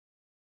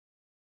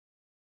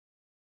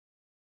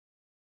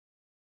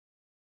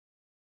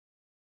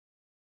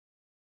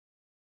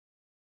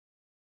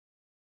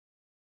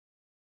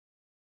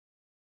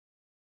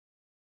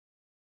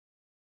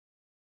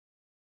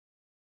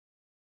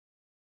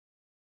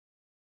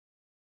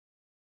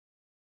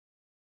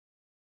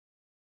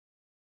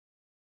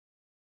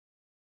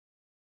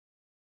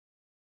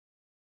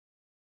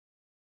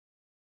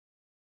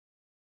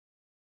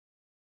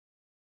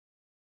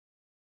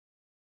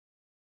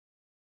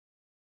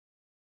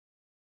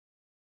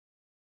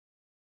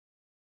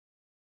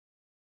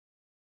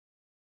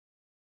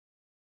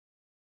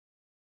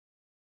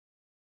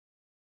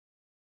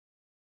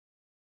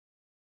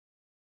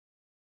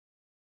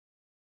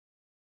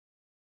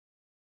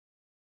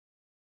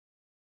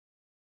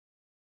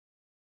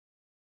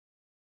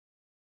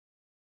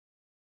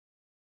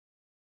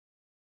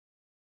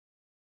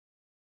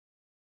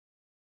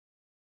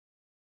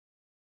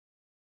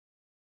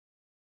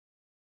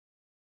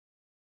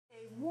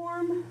A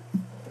warm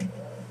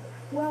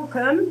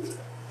welcome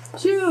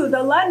to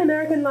the Latin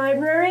American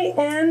Library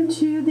and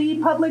to the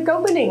public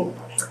opening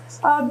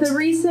of the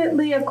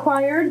recently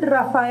acquired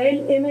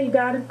Rafael E.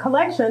 Melgar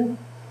Collection,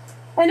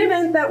 an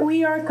event that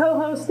we are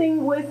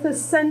co-hosting with the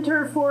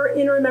Center for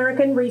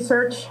Inter-American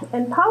Research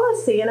and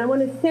Policy. And I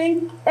want to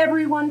thank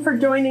everyone for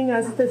joining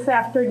us this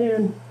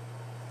afternoon.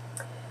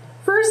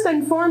 First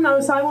and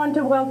foremost, I want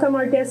to welcome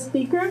our guest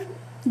speaker,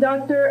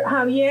 Dr.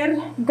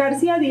 Javier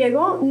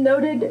Garcíadiego,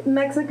 noted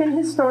Mexican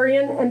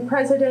historian and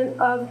president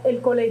of El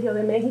Colegio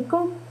de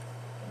México,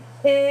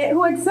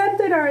 who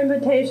accepted our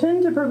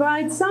invitation to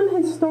provide some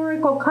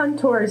historical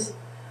contours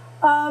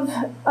of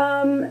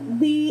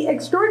the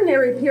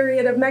extraordinary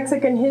period of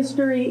Mexican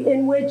history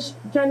in which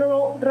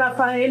General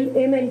Rafael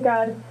E.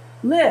 Melgar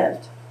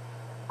lived.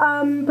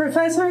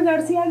 Professor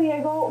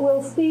Garcíadiego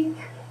will speak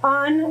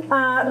on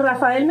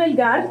Rafael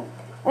Melgar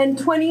and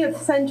 20th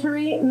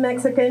century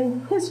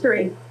Mexican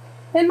history.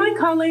 And my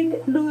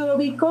colleague,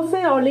 Ludovico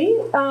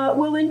Feoli,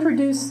 will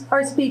introduce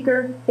our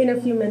speaker in a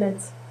few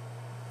minutes.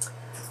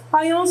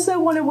 I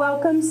also want to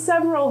welcome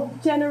several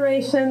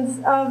generations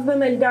of the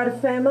Melgar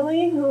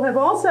family who have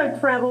also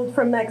traveled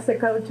from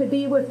Mexico to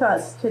be with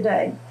us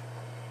today.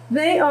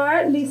 They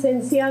are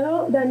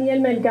Licenciado Daniel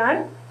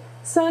Melgar,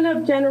 son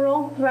of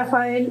General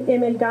Rafael E.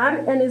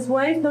 Melgar, and his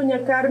wife,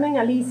 Doña Carmen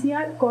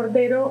Alicia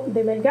Cordero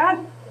de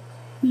Melgar.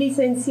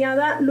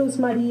 Licenciada Luz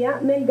Maria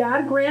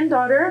Melgar,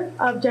 granddaughter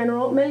of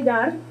General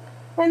Melgar,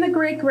 and the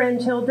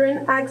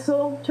great-grandchildren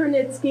Axel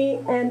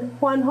Turnitsky and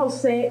Juan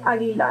Jose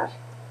Aguilar.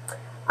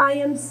 I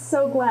am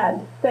so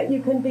glad that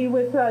you can be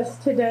with us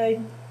today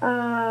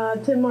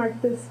to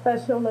mark this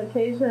special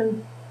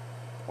occasion.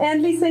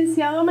 And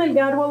Licenciado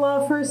Melgar will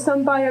offer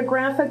some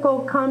biographical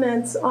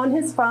comments on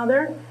his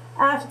father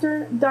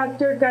after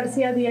Dr.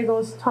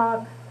 Garcíadiego's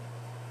talk.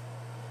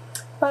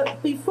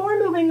 But before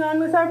moving on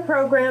with our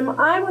program,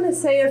 I want to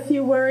say a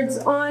few words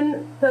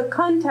on the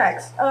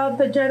context of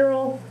the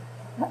General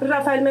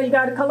Rafael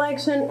Melgar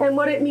Collection and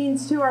what it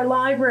means to our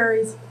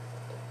libraries.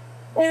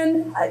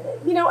 And,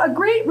 you know, a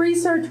great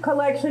research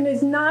collection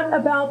is not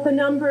about the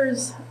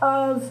numbers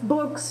of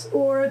books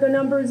or the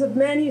numbers of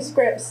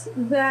manuscripts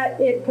that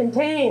it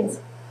contains.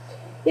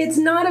 It's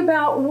not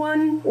about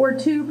one or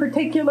two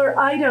particular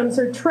items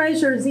or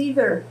treasures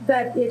either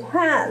that it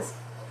has.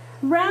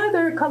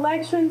 Rather,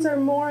 collections are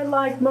more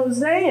like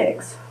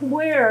mosaics,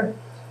 where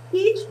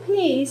each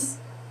piece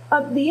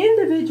of the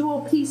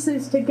individual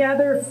pieces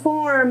together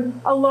form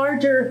a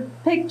larger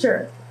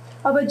picture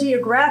of a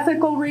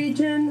geographical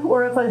region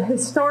or of a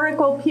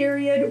historical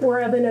period or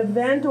of an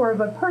event or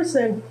of a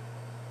person.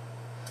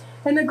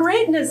 And the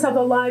greatness of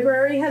a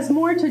library has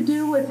more to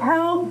do with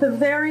how the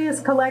various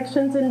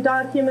collections and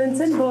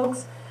documents and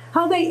books,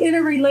 how they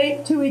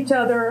interrelate to each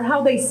other, or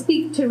how they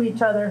speak to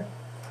each other,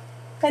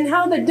 and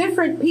how the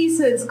different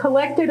pieces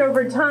collected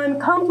over time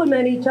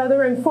complement each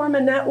other and form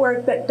a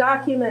network that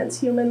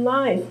documents human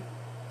life.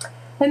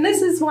 And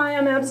this is why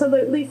I'm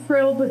absolutely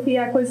thrilled with the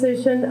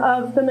acquisition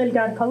of the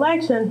Melgar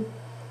Collection.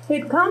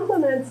 It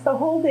complements the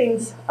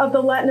holdings of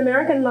the Latin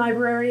American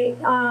Library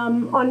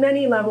on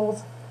many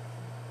levels.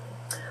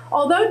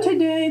 Although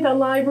today the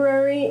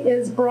library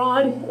is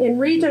broad in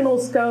regional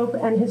scope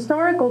and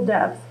historical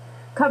depth,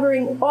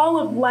 covering all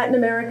of Latin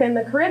America and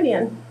the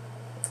Caribbean,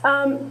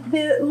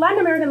 the Latin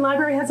American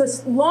Library has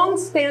a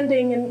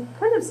long-standing and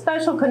kind of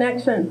special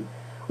connection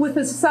with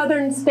the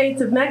southern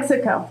states of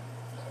Mexico.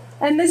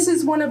 And this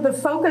is one of the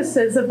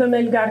focuses of the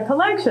Melgar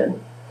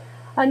Collection.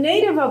 A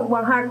native of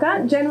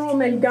Oaxaca, General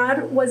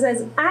Melgar was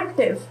as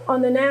active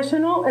on the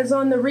national as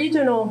on the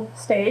regional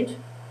stage,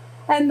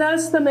 and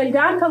thus the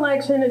Melgar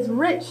Collection is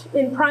rich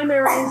in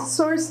primary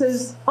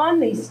sources on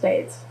these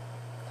states.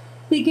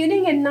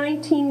 Beginning in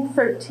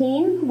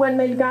 1913, when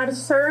Melgar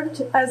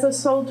served as a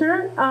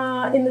soldier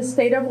in the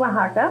state of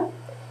Oaxaca,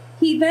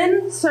 he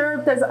then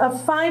served as a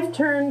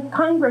 5-term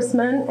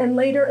congressman and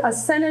later a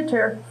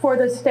senator for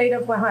the state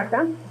of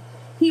Oaxaca.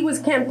 He was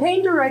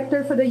campaign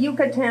director for the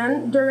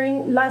Yucatan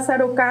during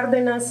Lázaro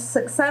Cárdenas'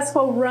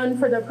 successful run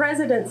for the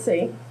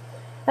presidency,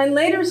 and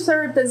later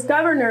served as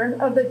governor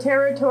of the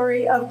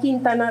territory of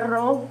Quintana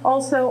Roo,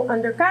 also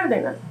under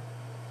Cárdenas.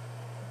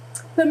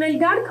 The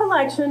Melgar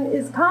Collection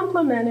is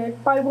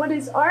complemented by what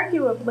is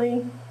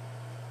arguably,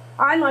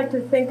 I like to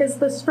think, is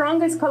the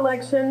strongest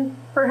collection,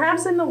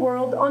 perhaps in the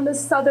world, on the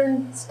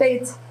southern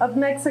states of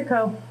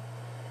Mexico.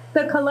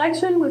 The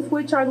collection with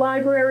which our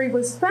library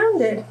was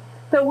founded,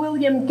 the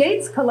William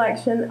Gates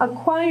Collection,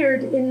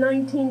 acquired in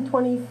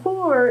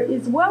 1924,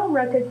 is well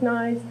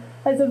recognized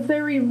as a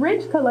very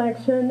rich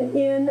collection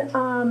in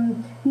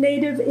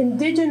native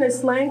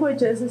indigenous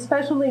languages,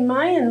 especially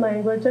Mayan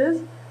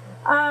languages.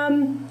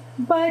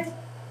 But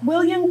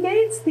William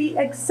Gates, the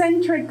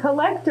eccentric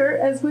collector,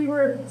 as we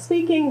were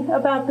speaking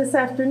about this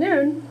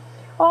afternoon,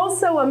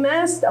 also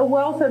amassed a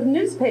wealth of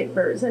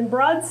newspapers and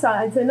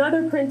broadsides and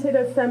other printed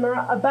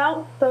ephemera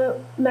about the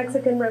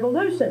Mexican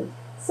Revolution,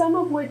 some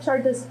of which are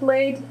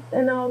displayed,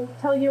 and I'll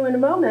tell you in a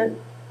moment.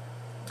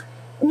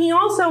 And he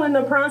also, in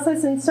the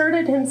process,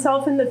 inserted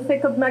himself in the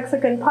thick of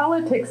Mexican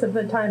politics of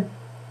the time.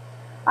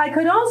 I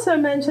could also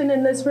mention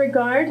in this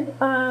regard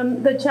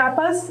the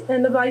Chiapas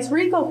and the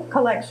Viceregal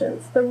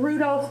collections, the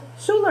Rudolf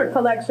Schuller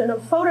collection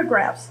of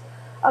photographs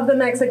of the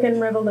Mexican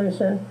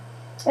Revolution.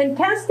 And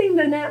casting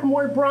the net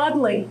more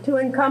broadly to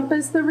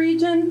encompass the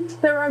region,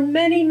 there are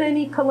many,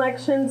 many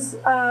collections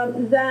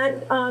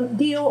that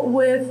deal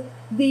with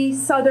the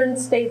southern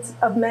states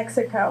of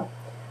Mexico.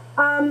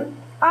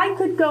 I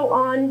could go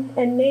on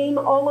and name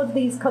all of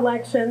these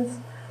collections,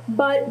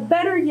 but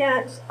better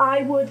yet,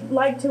 I would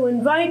like to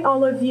invite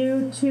all of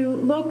you to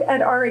look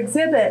at our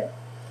exhibit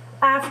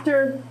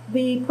after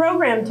the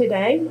program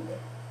today,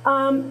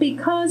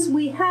 because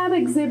we have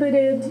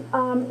exhibited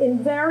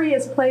in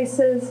various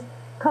places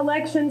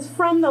collections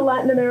from the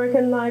Latin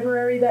American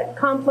Library that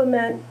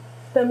complement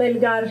the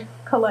Melgar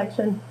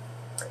Collection.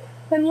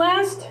 And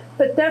last,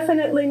 but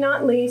definitely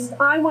not least,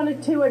 I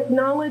wanted to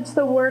acknowledge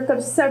the work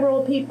of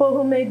several people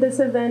who made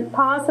this event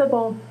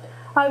possible.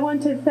 I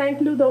want to thank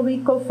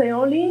Ludovico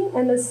Feoli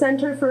and the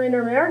Center for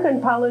Inter-American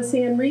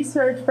Policy and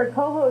Research for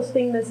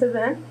co-hosting this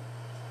event.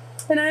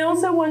 And I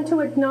also want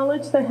to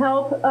acknowledge the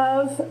help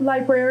of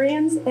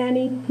librarians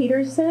Annie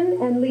Peterson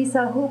and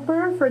Lisa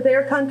Hooper for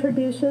their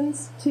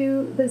contributions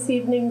to this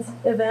afternoon's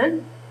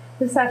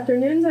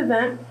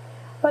event,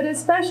 but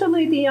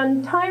especially the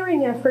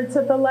untiring efforts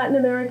of the Latin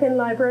American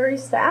Library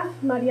staff,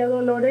 Maria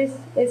Dolores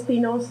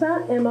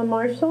Espinosa, Emma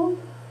Marshall,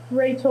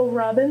 Rachel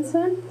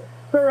Robinson,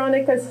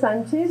 Veronica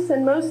Sanchez,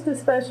 and most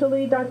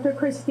especially Dr.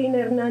 Christine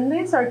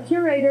Hernandez, our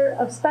curator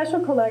of special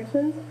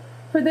collections,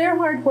 for their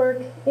hard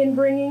work in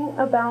bringing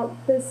about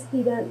this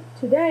event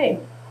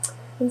today.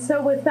 And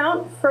so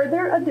without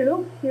further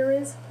ado, here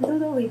is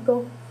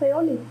Ludovico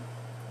Feoli.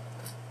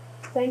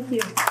 Thank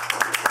you.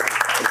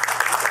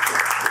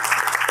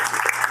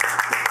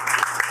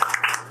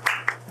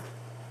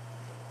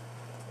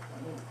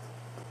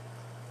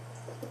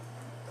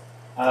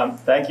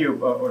 Thank you,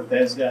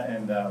 Hortensia,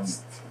 and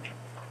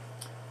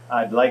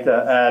I'd like to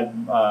add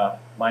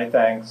my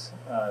thanks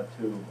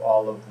to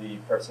all of the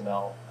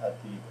personnel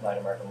at the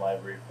Latin American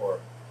Library for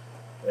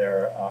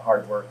their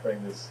hard work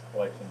putting this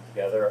collection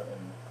together,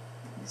 and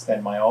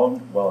extend my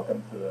own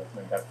welcome to the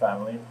Melgar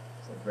family.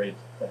 It's great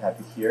to have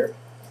you here.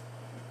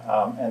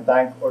 And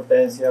thank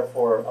Hortensia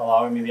for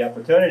allowing me the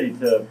opportunity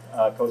to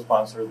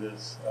co-sponsor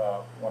this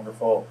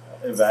wonderful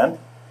event.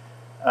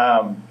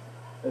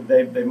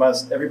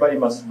 Everybody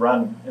must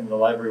run in the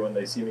library when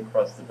they see me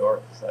cross the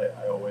door, because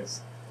I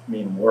always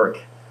mean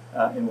work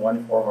in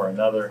one form or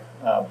another.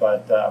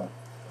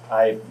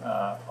 I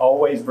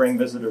always bring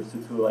visitors to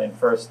Tulane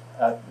first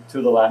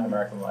to the Latin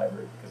American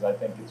Library, because I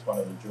think it's one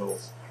of the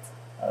jewels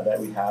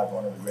that we have,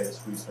 one of the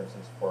greatest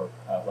resources for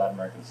Latin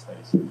American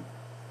studies.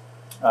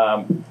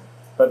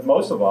 But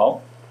most of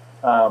all,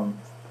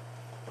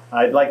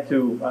 I'd like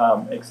to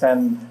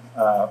extend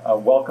a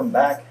welcome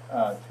back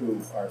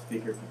to our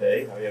speaker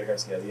today, Javier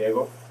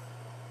Garcíadiego,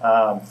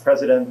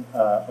 president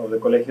of the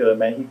Colegio de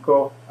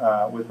México,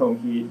 with whom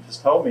he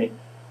just told me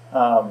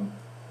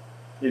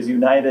is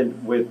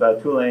united with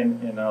Tulane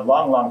in a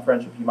long, long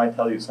friendship. He might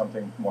tell you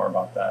something more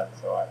about that,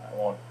 so I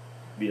won't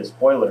be a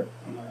spoiler.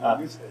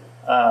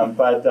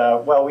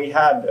 Well, we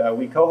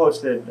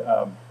co-hosted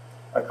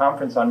a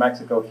conference on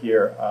Mexico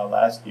here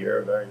last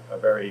year, a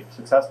very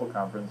successful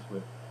conference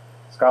with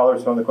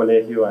scholars from the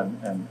Colegio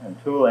and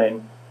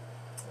Tulane.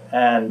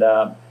 And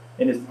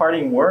in his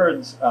parting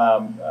words,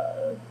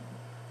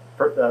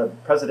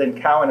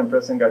 President Cowan and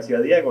President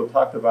Garcíadiego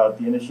talked about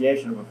the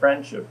initiation of a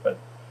friendship, but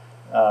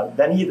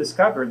then he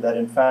discovered that,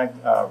 in fact,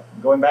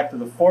 going back to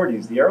the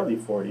 40s, the early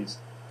 40s,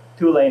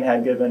 Tulane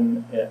had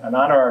given an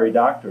honorary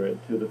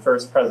doctorate to the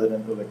first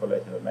president of the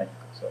Colegio de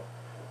México. So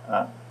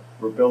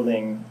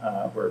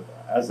we're,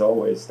 as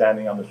always,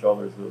 standing on the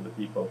shoulders of the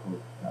people who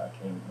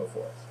came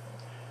before us.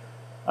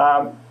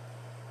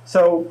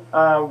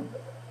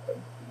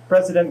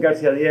 President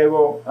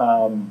Garcíadiego,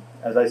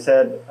 as I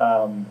said,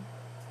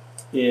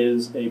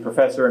 is a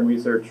professor and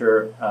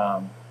researcher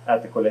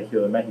at the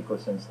Colegio de México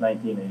since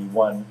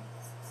 1981.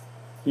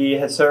 He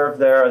has served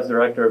there as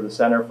director of the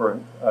Center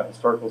for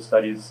Historical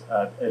Studies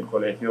at El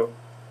Colegio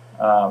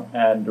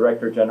and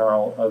director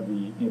general of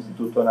the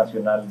Instituto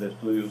Nacional de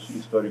Estudios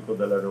Históricos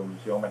de la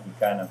Revolución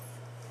Mexicana.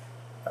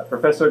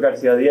 Professor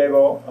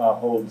Garcíadiego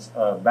holds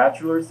a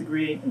bachelor's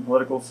degree in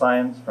political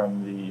science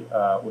from the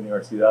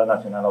Universidad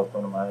Nacional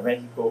Autónoma de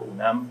México,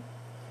 UNAM,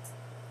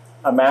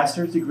 a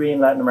master's degree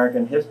in Latin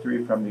American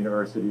history from the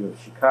University of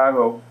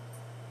Chicago,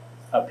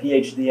 a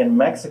PhD in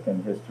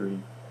Mexican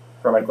history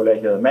from El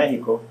Colegio de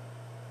México,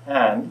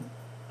 and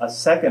a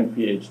second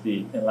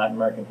PhD in Latin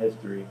American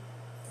history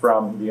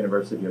from the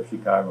University of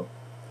Chicago.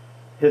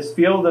 His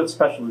field of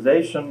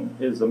specialization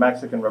is the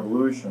Mexican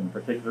Revolution,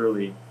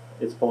 particularly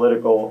its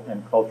political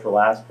and cultural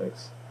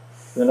aspects,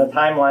 in a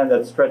timeline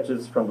that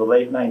stretches from the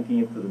late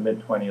 19th to the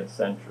mid-20th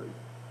century.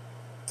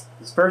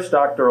 His first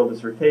doctoral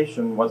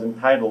dissertation was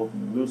entitled,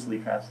 and loosely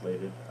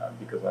translated,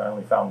 because I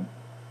only found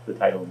the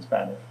title in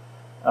Spanish,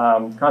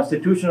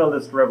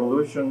 Constitutionalist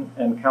Revolution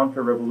and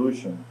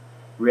Counter-Revolution,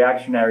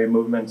 Reactionary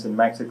Movements in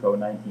Mexico,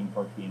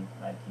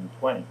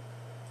 1914-1920.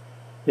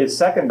 His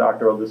second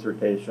doctoral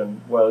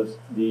dissertation was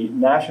the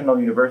National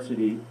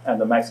University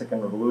and the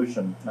Mexican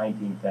Revolution,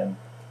 1910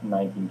 and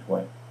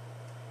 1920.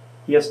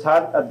 He has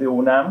taught at the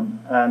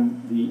UNAM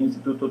and the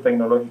Instituto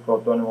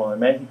Tecnológico Autónomo de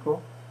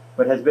México,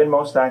 but has been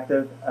most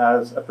active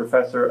as a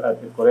professor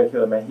at the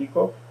Colegio de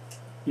México.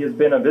 He has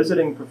been a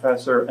visiting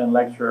professor and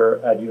lecturer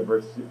at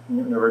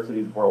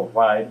universities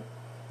worldwide.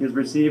 He has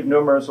received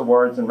numerous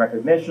awards and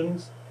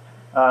recognitions,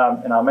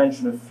 and I'll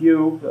mention a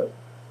few.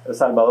 The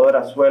Salvador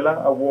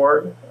Azuela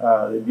Award,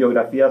 the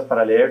Biografías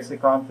para Leerse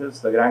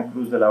contest, the Gran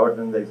Cruz de la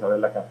Orden de Isabel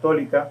la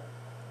Católica,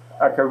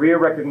 a career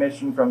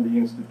recognition from the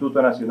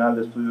Instituto Nacional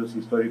de Estudios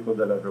Históricos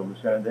de las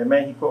Revoluciones de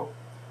México,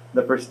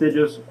 the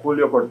prestigious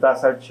Julio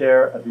Cortázar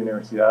Chair at the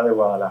Universidad de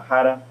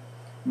Guadalajara,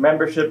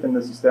 membership in the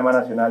Sistema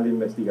Nacional de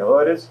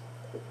Investigadores,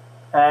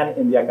 and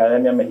in the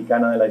Academia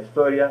Mexicana de la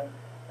Historia,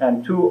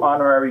 and 2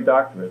 honorary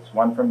doctorates,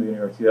 one from the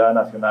Universidad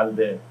Nacional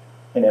de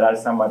General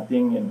San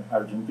Martín in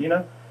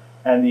Argentina,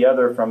 and the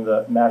other from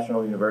the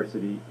National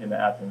University in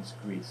Athens,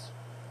 Greece.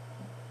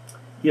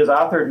 He has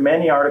authored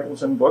many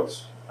articles and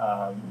books,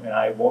 and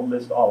I won't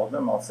list all of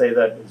them. I'll say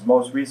that his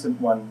most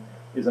recent one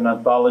is an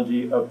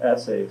anthology of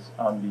essays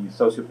on the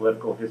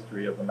sociopolitical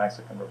history of the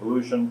Mexican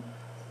Revolution,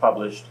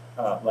 published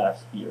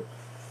last year.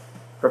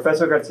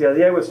 Professor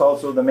Garcíadiego is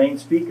also the main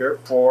speaker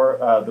for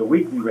the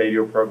weekly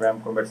radio program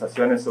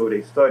Conversaciones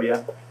sobre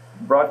Historia,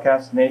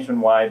 broadcast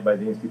nationwide by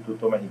the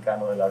Instituto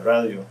Mexicano de la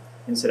Radio.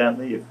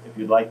 Incidentally, if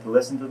you'd like to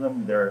listen to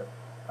them, they're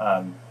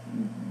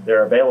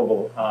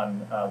available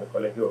on the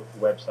Colegio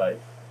website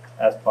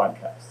as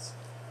podcasts.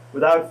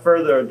 Without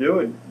further ado,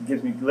 it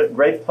gives me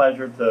great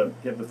pleasure to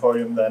give the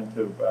podium then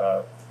to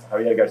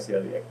Javier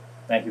Garcíadiego.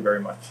 Thank you very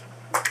much.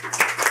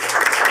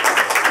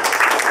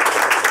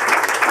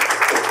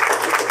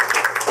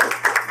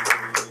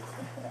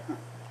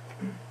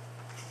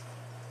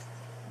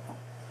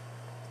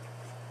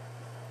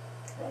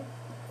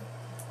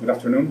 Good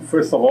afternoon.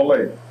 First of all,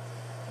 I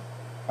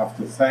have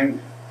to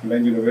thank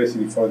Tulane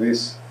University for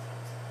this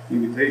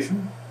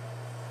invitation.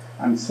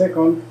 And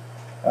second,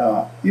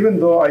 even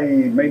though I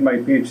made my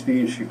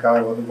PhD in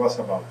Chicago, it was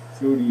about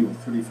 30 or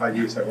 35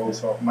 years ago,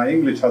 so my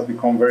English has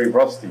become very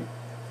rusty.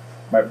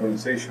 My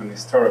pronunciation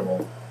is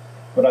terrible,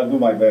 but I'll do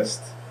my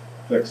best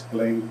to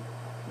explain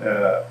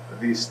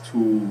these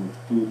two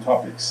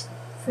topics.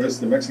 First,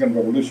 the Mexican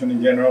Revolution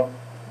in general,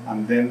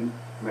 and then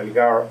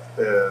Melgar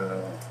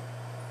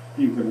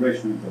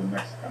integration into the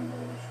Mexican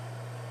Revolution.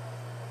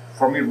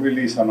 For me, it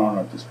really is an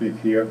honor to speak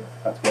here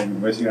at Tulane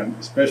University, and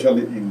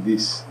especially in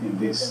this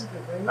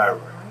area.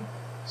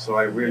 So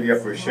I really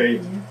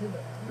appreciate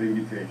the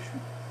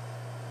invitation.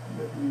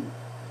 Let me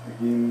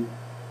begin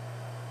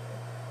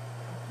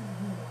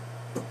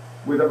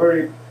with a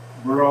very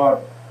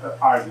broad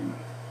argument.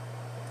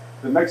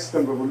 The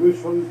Mexican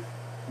Revolution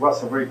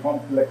was a very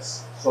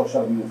complex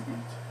social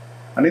movement,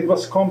 and it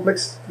was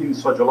complex in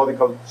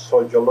sociological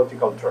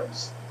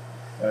terms.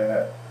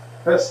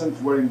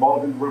 Peasants were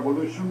involved in the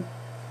revolution,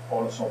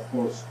 also, of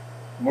course,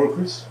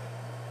 workers,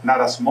 not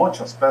as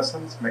much as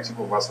peasants.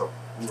 Mexico was a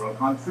rural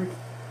country.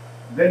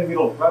 Then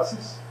middle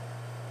classes,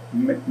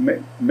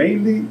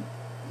 mainly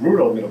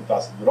rural middle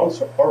classes, but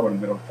also urban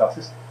middle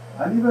classes,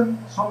 and even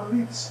some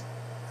elites.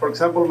 For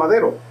example,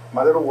 Madero.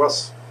 Madero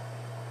was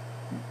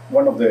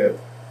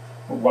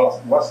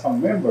was a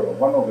member of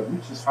one of the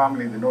richest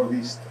families in the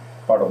northeast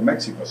part of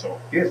Mexico. So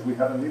yes, we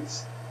had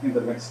elites in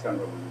the Mexican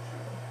Revolution.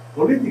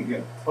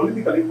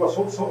 Politically, it was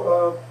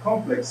also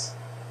complex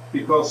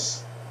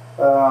because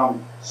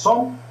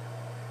some,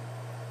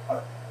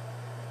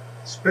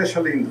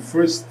 especially in the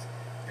first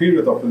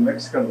period of the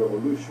Mexican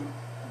Revolution,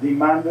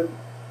 demanded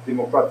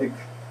democratic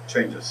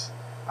changes.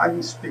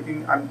 I'm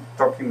thinking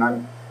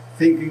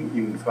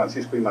in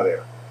Francisco y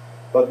Madero.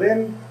 But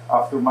then,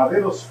 after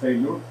Madero's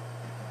failure,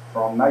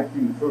 from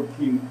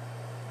 1913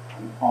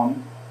 and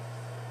on,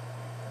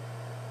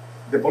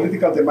 the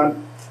political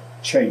demand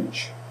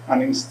changed.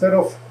 And instead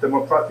of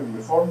democratic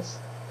reforms,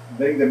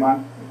 the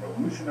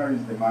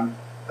revolutionaries demand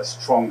a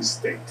strong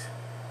state.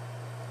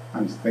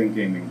 I'm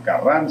thinking in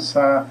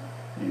Carranza,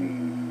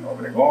 in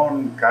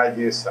Obregón,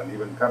 Calles, and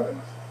even Cárdenas,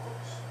 of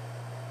course.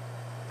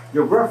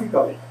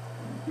 Geographically,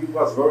 it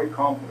was very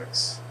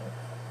complex.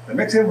 The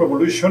Mexican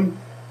Revolution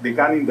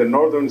began in the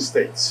northern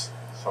states,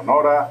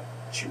 Sonora,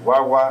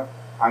 Chihuahua,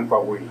 and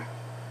Coahuila.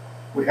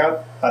 We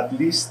had at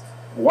least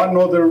one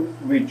other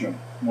region,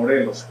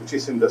 Morelos, which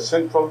is in the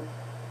central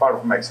part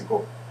of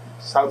Mexico,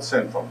 south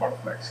central part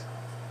of Mexico.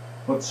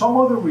 But some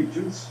other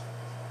regions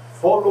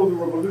followed the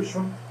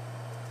revolution,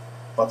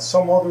 but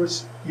some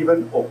others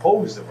even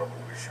opposed the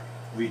revolution,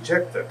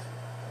 rejected.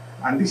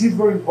 And this is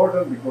very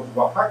important because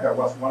Oaxaca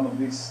was one of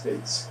these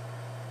states.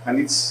 And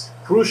it's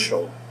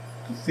crucial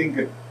to think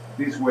it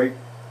this way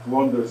to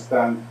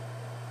understand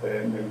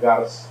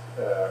Melgar's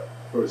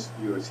first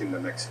years in the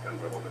Mexican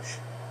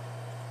Revolution.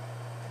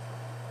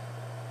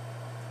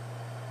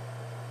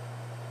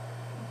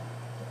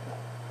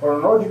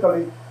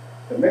 Chronologically,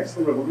 the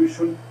Mexican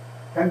Revolution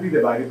can be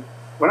divided.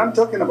 When I'm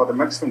talking about the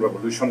Mexican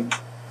Revolution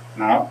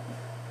now,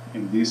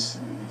 in this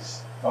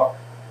talk,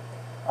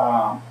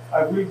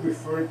 I will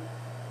refer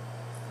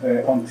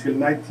until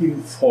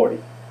 1940.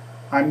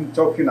 I'm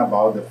talking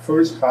about the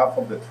first half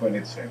of the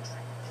 20th century,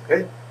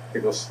 okay?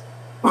 Because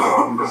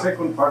in the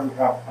second part we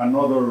have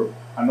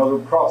another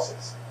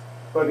process.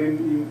 But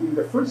in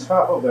the first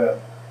half of the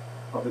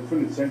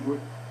 20th century,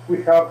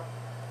 we have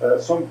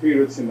some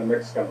periods in the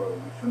Mexican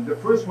Revolution. The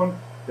first one,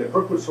 the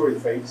precursory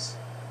phase,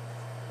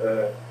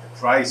 the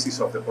crisis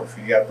of the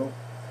Porfiriato.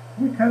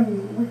 We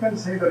can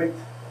say that it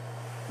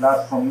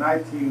lasts from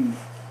 1900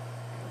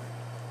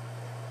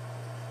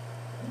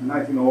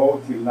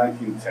 till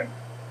 1910,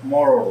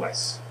 more or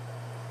less.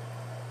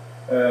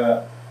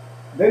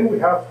 Then we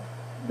have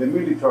the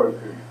military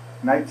period,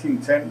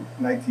 1910,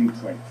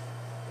 1920.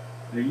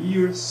 The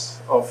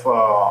years of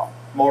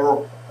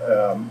more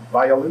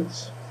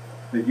violence,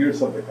 the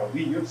years of the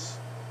caudillos.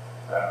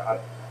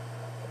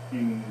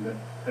 In the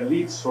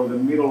elites or the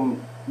middle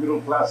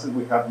classes,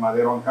 we have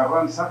Madero and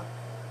Carranza,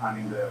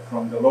 and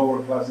from the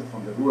lower classes,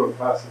 from the rural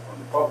classes, from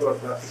the popular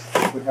classes,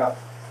 we have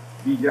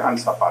Villa and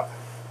Zapata.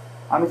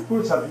 And of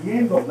course, at the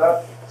end of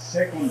that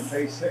second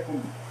phase,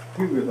 second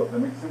period of the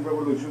Mexican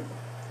Revolution,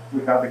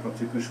 we have the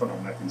Constitution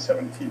of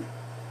 1917.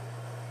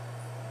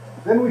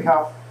 Then we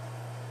have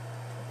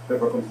the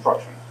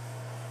Reconstruction.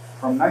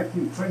 From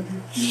 1920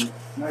 to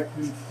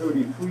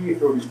 1933,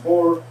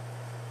 34.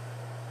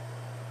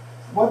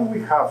 What do we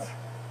have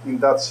in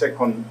that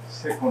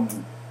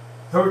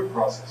third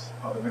process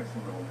of the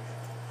Mexican Revolution?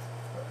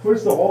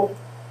 First of all,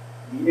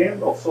 the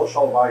end of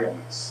social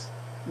violence,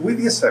 with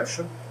the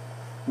exception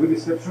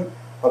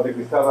of the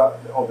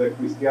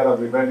Cristiada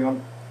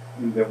Rebellion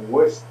in the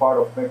west part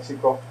of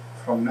Mexico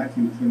from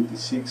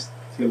 1926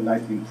 till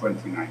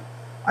 1929.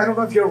 I don't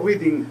know if you're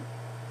reading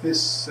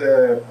this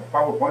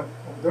PowerPoint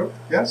over there.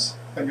 Yes?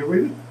 Can you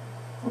read it?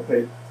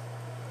 Okay.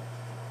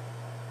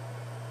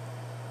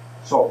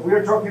 So we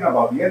are talking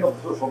about the end of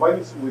the social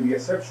violence with the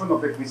exception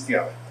of the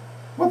Cristiada.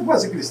 What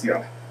was the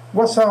Cristiada? It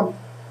was a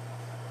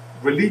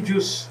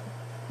religious,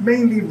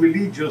 mainly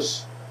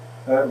religious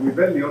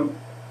rebellion.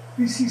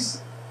 This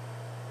is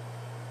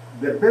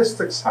the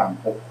best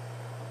example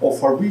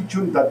of a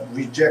region that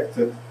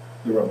rejected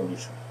the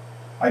revolution.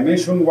 I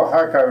mentioned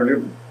Oaxaca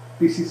earlier.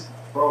 This is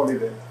probably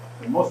the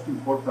most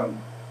important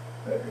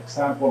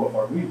example of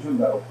a region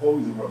that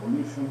opposed the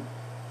revolution.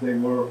 They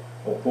were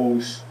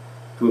opposed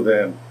to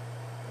the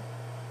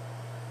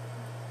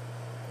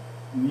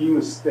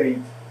new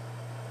state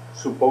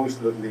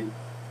supposedly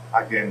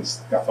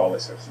against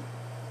Catholicism.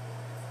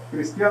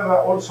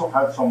 Cristiada also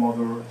had some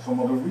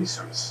other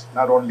reasons,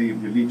 not only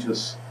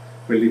religious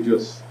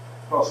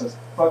process,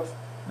 but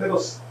let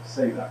us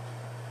say that.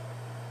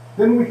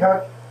 Then we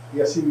had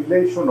the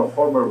assimilation of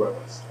former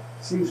rebels.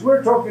 Since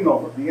we're talking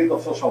of the end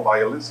of social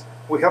violence,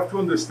 we have to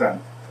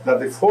understand that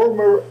the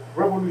former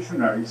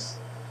revolutionaries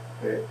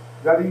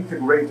got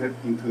integrated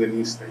into the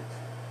new state.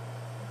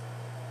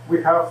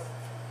 We have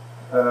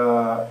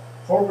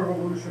former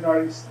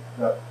revolutionaries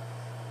that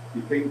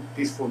became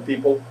peaceful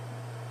people,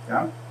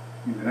 yeah,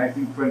 in the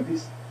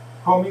 1920s,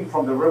 coming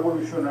from the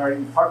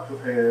revolutionary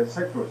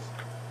sectors.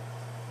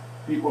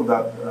 People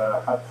that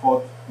had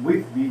fought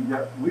with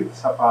Villa, with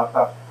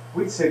Zapata,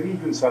 with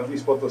Cedillo in San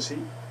Luis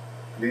Potosí.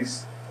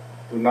 Please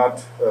do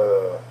not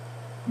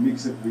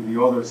mix it with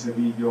the other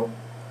Cedillo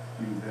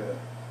in the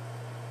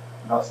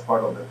last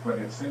part of the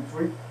 20th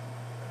century.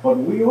 But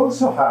we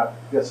also had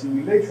the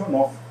assimilation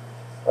of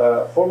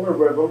former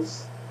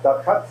rebels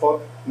that had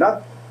fought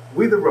not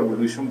with the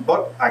revolution,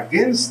 but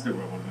against the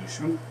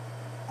revolution.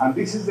 And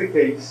this is the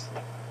case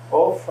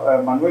of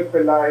Manuel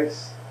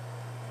Peláez,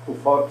 who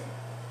fought,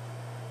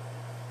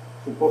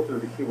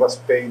 supposedly he was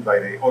paid by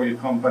the oil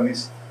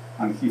companies,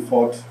 and he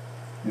fought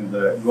in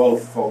the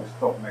Gulf Coast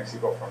of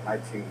Mexico from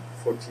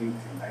 1914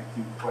 to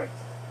 1920.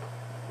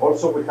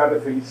 Also, we had the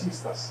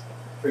Felicistas.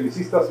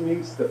 Felicistas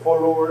means the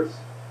followers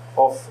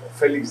of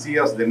Félix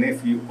Díaz, the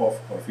nephew of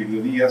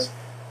Porfirio Díaz,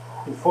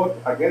 who fought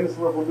against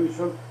the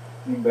revolution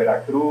in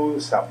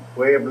Veracruz and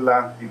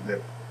Puebla, in the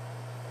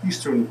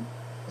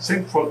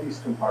central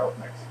eastern part of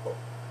Mexico.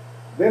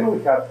 Then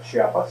we had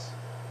Chiapas.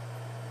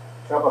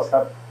 Chiapas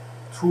had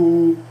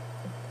two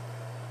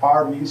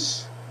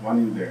armies, one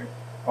in the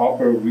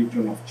upper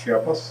region of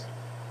Chiapas,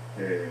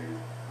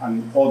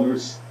 and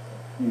others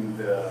in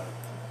the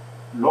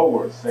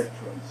lower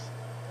sections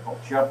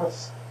of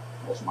Chiapas,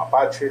 los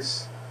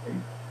Mapaches. Okay?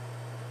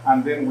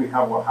 And then we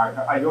have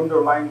Oaxaca. I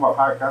underline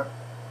Oaxaca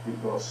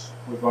because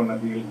we're going to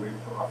deal with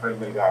Rafael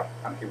Melgar,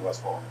 and he was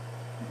born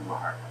in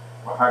Oaxaca.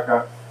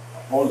 Oaxaca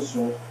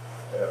also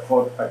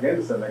fought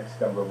against the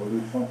Mexican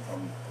Revolution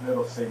from, let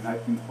us say,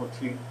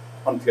 1914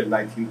 until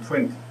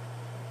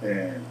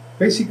 1920.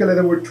 Basically,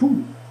 there were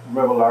two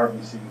rebel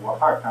armies in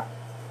Oaxaca,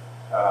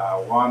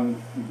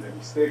 one in the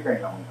Mixteca,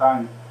 in La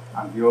Montaña,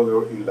 and the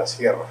other in La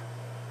Sierra.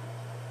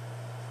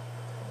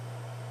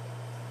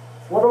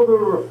 What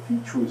other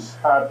features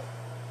had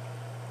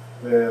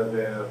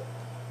the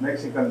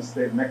Mexican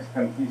state,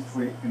 Mexican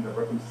history in the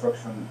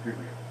Reconstruction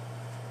period?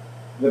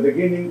 The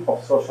beginning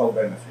of social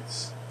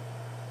benefits.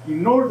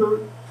 In order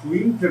to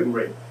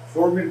integrate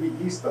former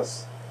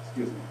villistas,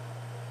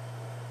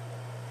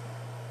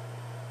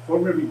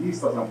 former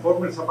Villistas and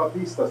former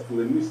Zapatistas to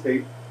the new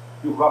state,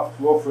 you have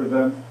to offer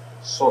them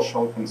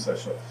social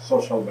concessions,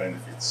 social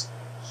benefits.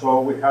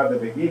 So we had the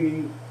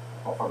beginning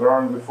of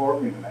agrarian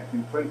reform in the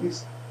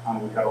 1920s,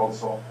 and we had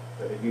also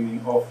the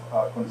beginning of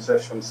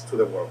concessions to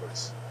the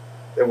workers.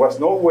 There was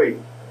no way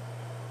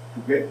to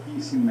get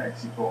peace in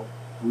Mexico,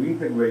 to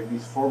integrate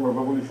these former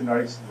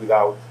revolutionaries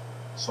without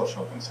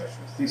social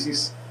concessions. This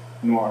is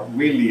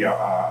really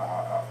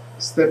a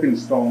stepping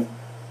stone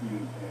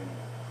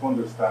to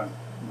understand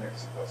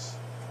Mexico's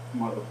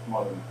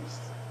modern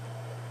history.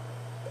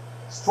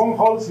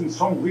 Strongholds in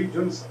some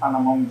regions and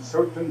among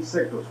certain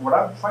sectors. What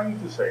I'm trying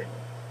to say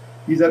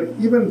is that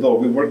even though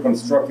we were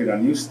constructing a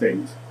new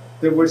state,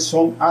 there were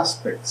some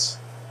aspects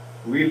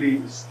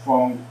really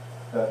strong,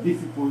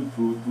 difficult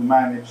to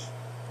manage,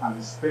 and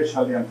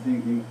especially I'm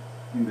thinking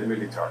in the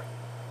military.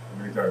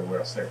 The military were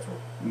a sector,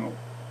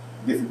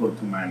 difficult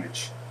to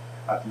manage,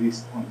 at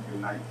least until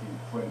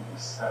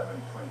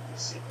 1927,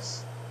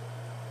 26.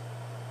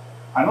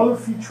 Another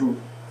feature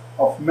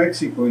of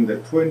Mexico in the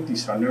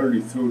 20s and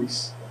early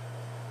 30s,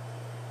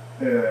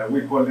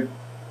 we call it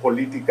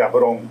politica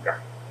bronca.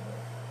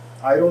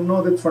 I don't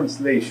know the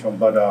translation,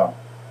 but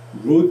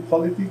rude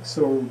politics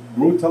or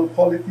brutal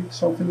politics,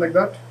 something like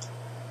that.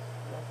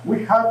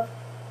 We had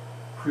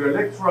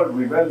pre-electoral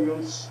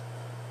rebellions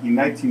in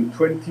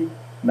 1920,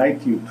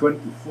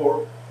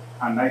 1924,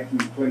 and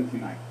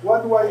 1929.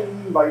 What do I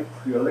mean by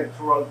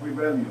pre-electoral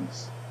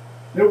rebellions?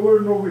 There were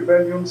no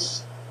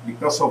rebellions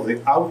because of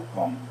the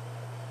outcome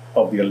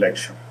of the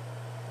election.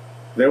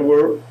 There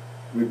were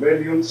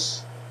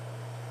rebellions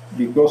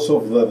because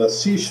of the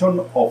decision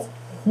of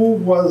who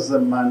was the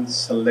man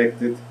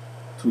selected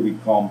to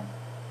become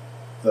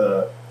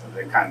the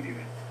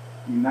candidate.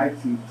 In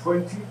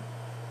 1920,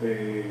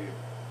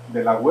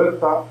 De la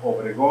Huerta,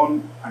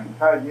 Obregón, and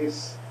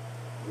Calles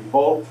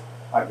revolt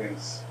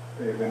against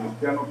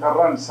Venustiano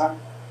Carranza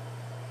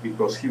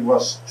because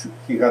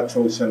he had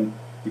chosen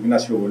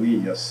Ignacio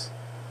Bonillas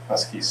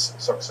as his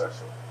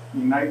successor.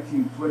 In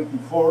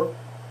 1924,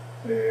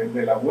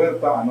 De la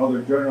Huerta and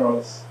other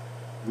generals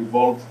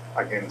revolt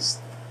against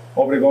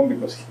Obregón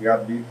because he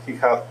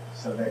had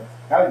selected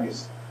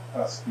Calles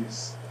as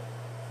his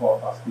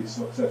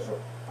successor.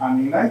 And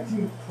in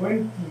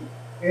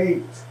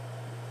 1928,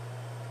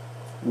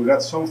 we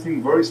got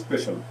something very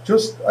special.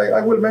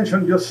 I will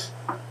mention just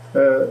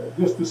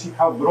to see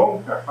how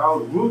bronca, how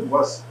rude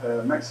was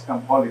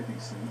Mexican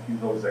politics in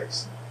those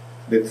days.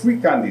 The three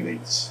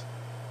candidates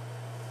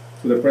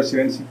to the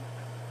presidency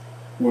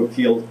were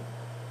killed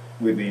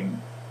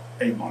within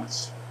 8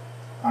 months.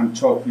 I'm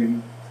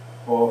talking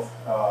of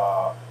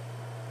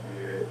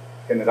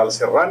General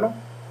Serrano,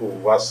 who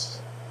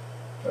was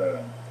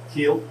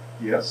killed,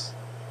 yes,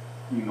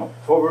 in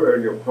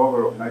early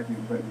October of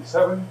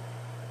 1927.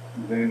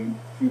 Then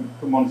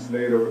 2 months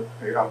later,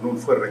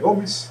 Arnulfo R.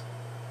 Gómez,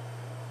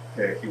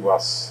 he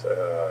was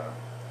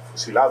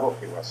fusilado,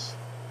 he was,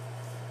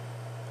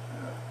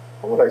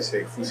 how would I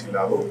say,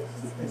 fusilado?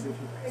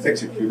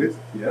 Executed,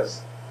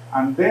 yes.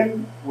 And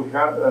then we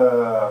had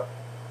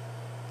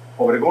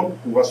Obregón,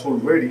 who was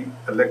already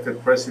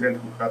elected president,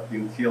 who had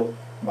been killed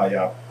by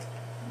a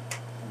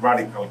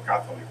radical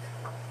Catholic.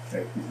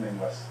 His name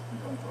was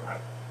John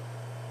Torran.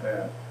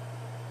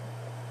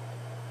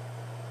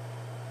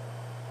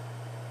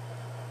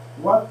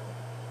 What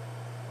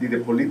did the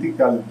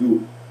political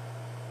do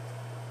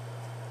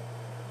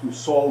to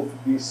solve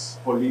this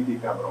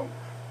politica bronca?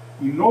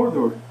 In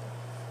order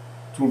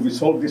to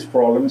resolve these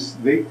problems,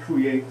 they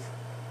create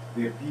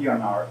the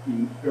PNR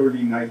in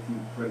early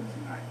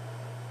 1929.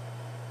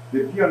 The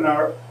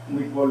PNR,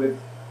 we call it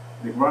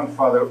the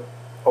grandfather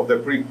of the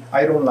PRI.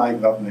 I don't like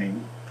that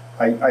name.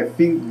 I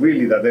think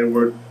really that there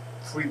were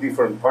 3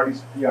 different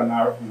parties,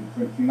 PNR in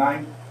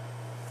 29,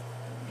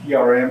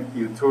 PRM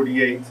in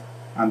 38,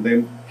 and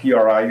then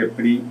PRI, a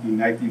PRI, in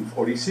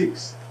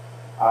 1946.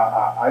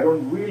 I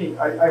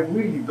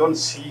really don't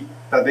see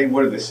that they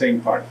were the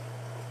same party.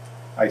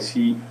 I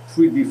see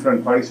 3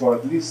 different parties, or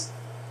at least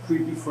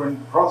 3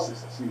 different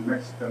processes in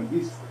Mexican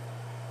history.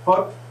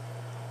 But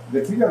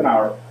the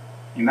PNR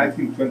in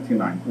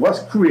 1929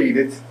 was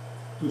created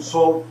to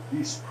solve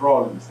these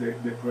problems, the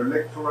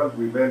pre-electoral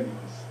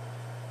rebellions,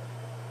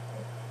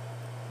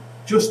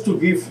 just to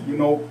give,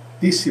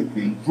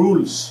 discipline,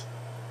 rules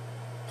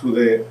to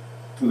the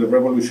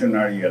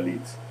revolutionary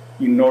elite,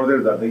 in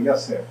order that they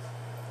accept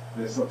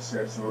the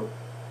successor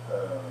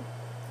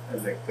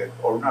elected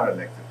or not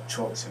elected,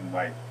 chosen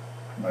by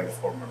the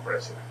former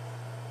president.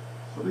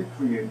 So they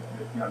created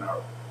the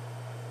PNR,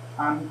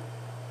 and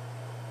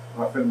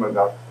Rafael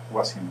Melgar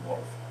was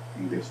involved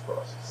in this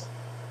process.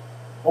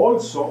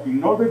 Also,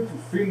 in order to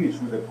finish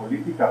with the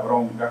politica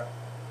bronca,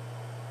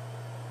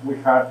 we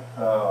had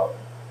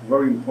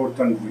very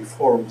important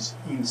reforms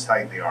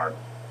inside the army,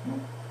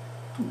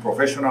 to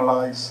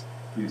professionalize,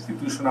 to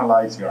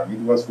institutionalize the army.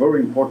 It was very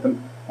important,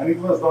 and it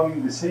was done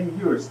in the same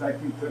years,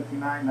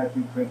 1929,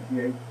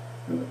 1928,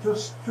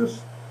 just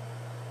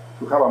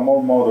to have a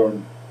more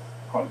modern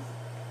country.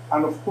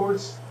 And of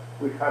course,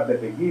 we had the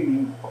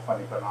beginning of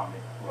an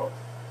economic growth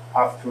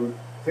after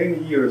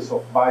 10 years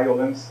of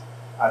violence,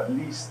 at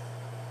least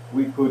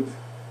we could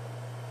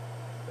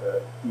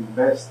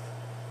invest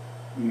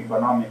in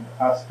economic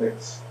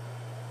aspects,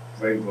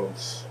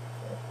 railroads,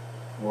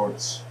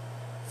 ports,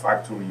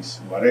 factories,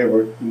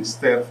 whatever,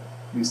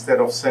 instead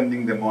of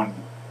sending the money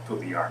to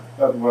the army.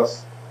 That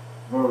was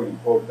very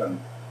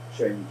important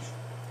change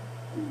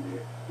in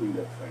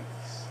the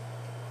 20s.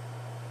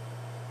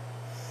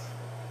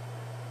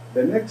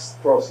 The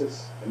next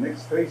process, the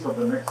next phase of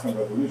the Mexican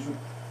Revolution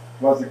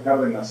was the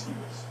Cárdenas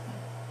years,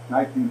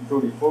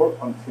 1934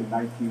 until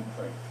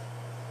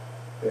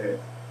 1920.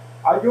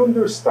 I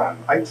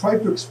understand, I try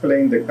to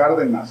explain the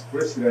Cárdenas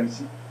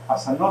presidency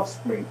as an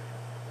offspring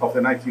of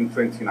the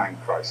 1929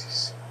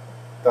 crisis.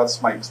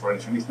 That's my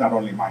explanation. It's not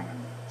only mine,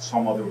 and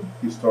some other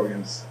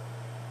historians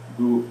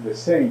do the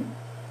same.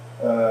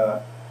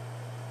 After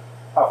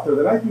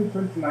the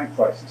 1929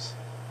 crisis,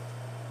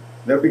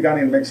 there began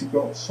in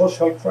Mexico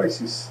social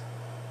crisis.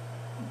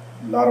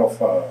 A lot of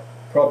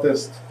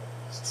protests,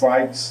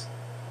 strikes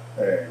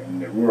in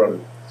the rural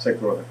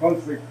sector of the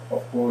country,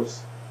 of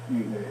course,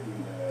 in the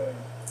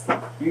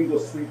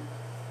industry.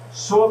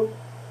 So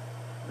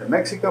the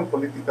Mexican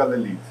political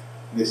elite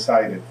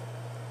decided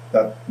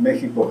that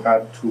Mexico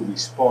had to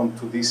respond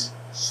to this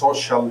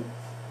social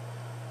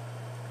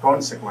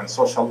consequence,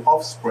 social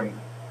offspring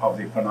of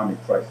the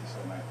economic crisis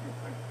of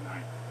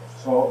 1929.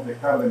 So the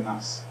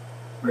Cárdenas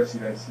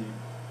presidency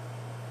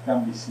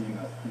can be seen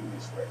in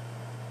this way.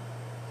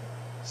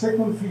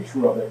 Second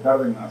feature of the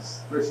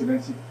Cárdenas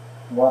presidency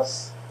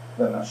was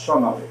the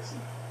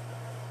nationalism.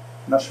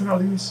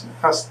 Nationalism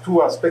has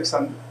two aspects,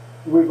 and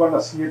we're going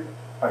to see it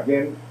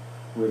again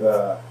with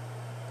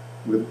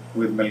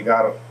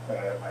Melgar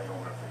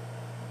biography.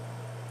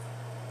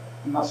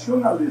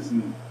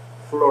 Nationalism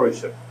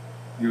flourished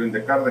during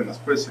the Cárdenas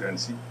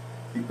presidency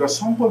because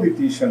some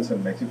politicians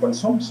in Mexico and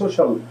some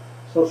social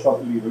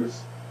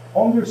leaders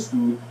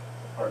understood,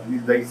 or at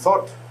least they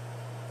thought,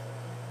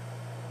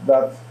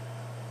 that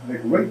the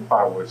great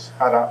powers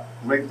had a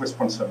great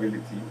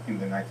responsibility in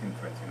the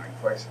 1929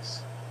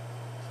 crisis.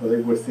 So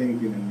they were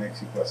thinking in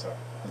Mexico as an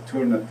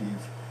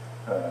alternative,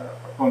 a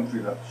country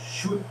that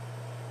should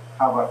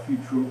have a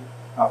future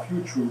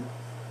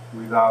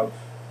without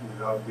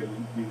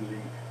being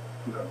linked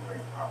to that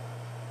great power.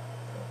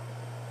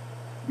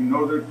 In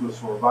order to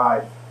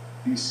survive,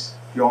 these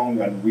young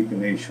and weak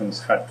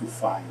nations had to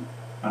find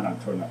an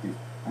alternative.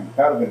 And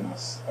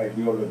Cárdenas'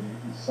 ideology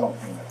is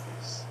something like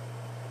this.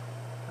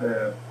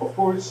 Of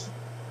course,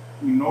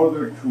 in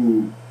order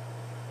to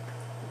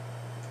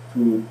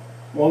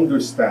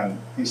understand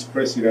his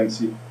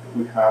presidency,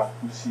 we have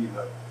to see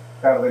that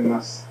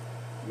Cárdenas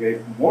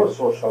gave more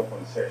social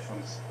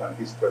concessions than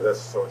his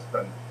predecessors,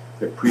 than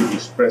the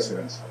previous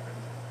presidents of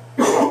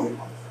the country.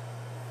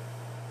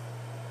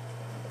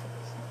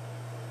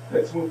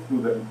 Let's move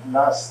to the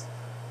last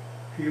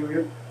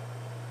period,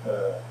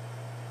 the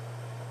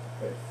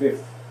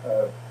fifth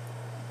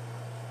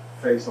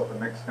phase of the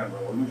Mexican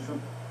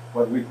Revolution,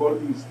 what we call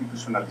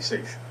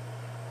institutionalization.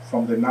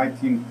 From the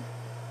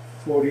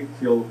 1940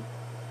 till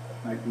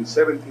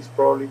 1970s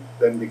probably,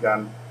 then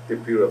began the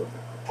period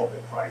of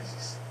the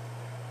crisis.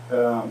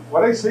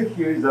 What I say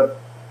here is that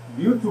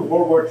due to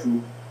World War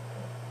II,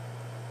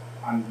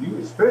 and due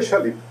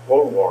especially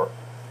Cold War,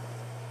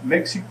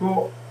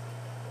 Mexico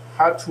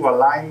had to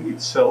align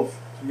itself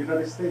to the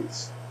United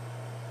States.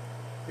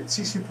 It's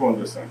easy to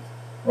understand,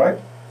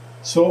 right?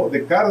 So the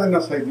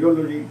Cárdenas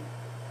ideology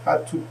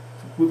had to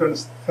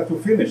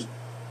finish.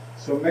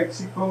 So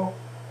Mexico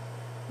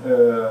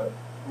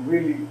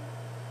really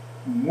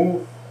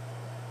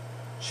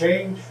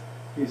changed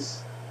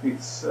its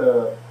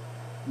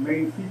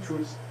main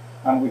features,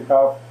 and we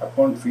have a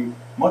country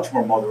much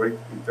more moderate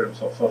in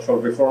terms of social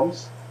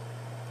reforms.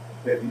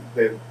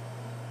 The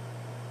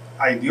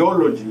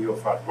ideology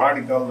of a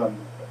radical and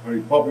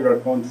very popular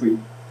country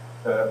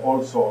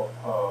also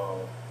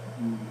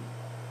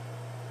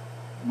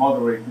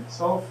moderate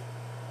itself.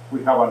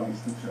 We have an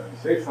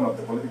institutionalization of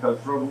the political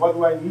struggle. What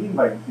do I mean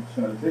by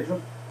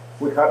institutionalization?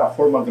 We had a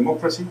formal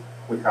democracy.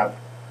 We had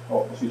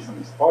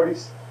oppositionist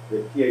parties.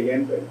 The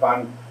PAN, the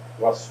PAN,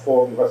 was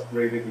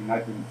created in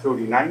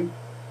 1939.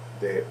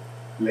 The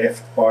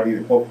left party,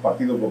 the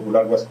Partido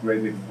Popular, was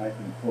created in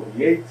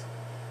 1948.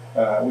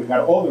 We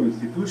had other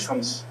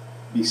institutions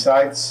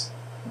besides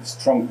the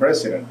strong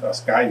president,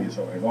 as Calles,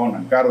 Obregón,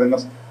 and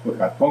Cárdenas. We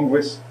had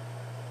Congress,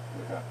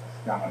 we had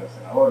Cámara de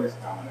Senadores,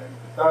 Cámara de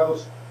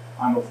Diputados,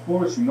 and of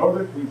course, in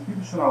order to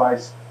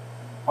institutionalize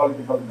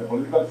the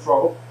political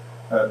struggle,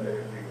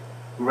 the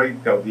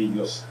great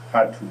caudillos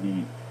had to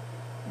be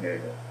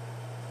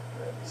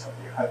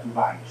disappear, had to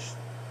vanish.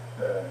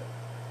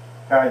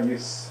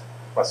 Calles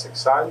was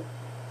exiled.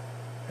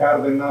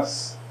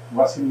 Cárdenas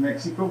was in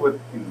Mexico, but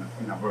in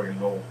a very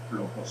low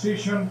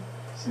position.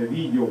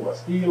 Cedillo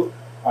was killed.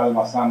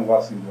 Almazán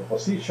was in the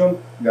opposition.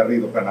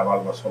 Garrido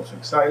Canaval was also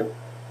exiled.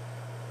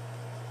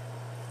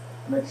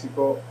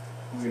 Mexico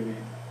really.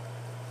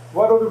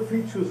 What other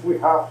features we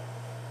have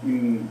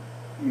in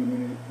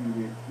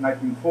the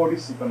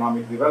 1940s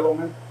economic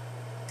development?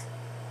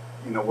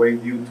 In a way,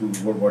 due to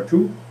World War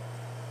II.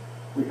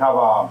 We have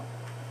a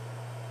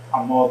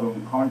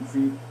modern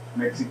country.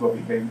 Mexico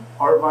became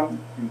urban,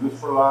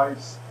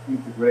 industrialized,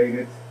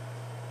 integrated,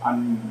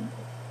 and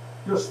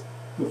just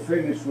to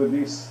finish with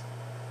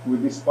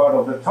this part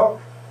of the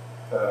talk,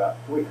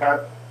 we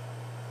had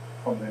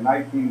from the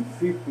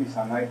 1950s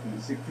and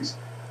 1960s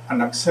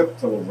an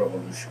acceptable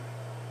revolution.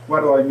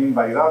 What do I mean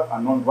by that?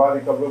 A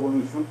non-radical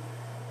revolution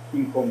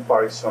in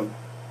comparison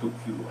to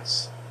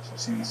Cuba's. So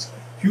since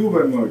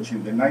Cuba emerged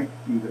in the late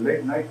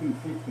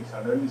 1950s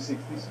and early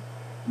 60s,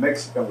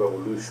 Mexican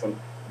Revolution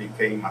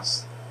became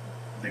as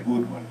the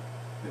good one,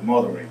 the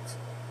moderate,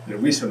 the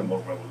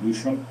reasonable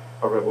revolution,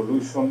 a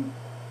revolution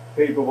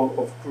capable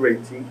of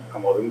creating a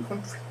modern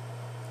country.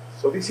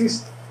 So this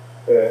is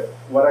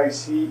what I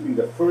see in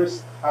the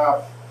first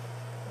half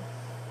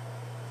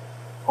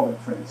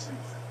of the 20th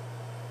century.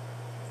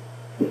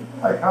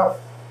 I have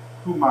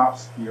two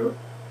maps here.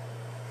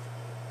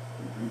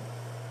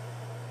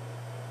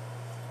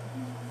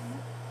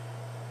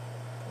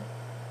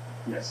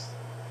 Yes.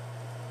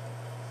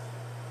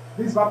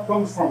 This map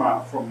comes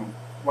from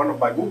one of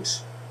my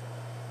books.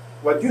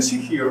 What you see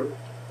here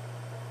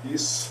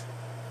is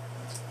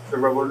the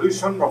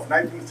revolution of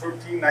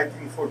 1913,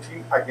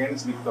 1914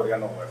 against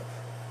Victoriano Huerta.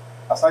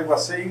 As I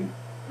was saying,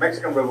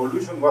 Mexican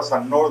Revolution was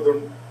a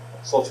northern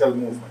social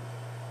movement.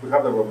 We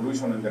have the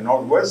revolution in the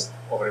northwest,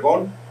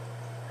 Obregón,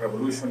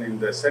 revolution in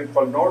the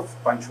central north,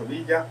 Pancho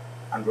Villa,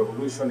 and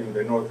revolution in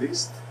the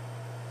northeast,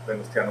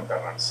 Venustiano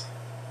Carranza.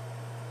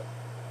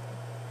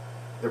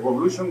 The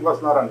revolution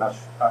was not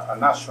a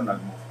national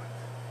movement.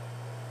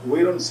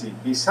 We don't see,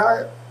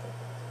 besides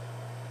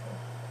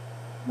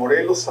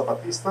Morelos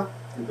Zapatista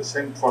in the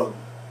central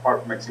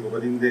part of Mexico,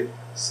 but in the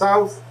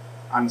south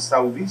and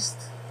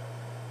southeast,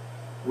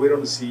 we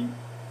don't see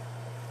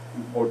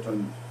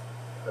important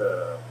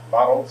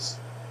battles.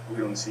 We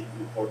don't see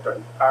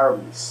important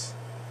armies.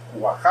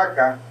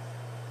 Oaxaca,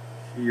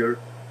 here,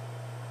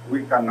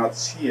 we cannot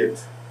see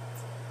it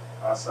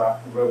as a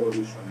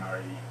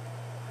revolutionary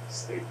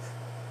state.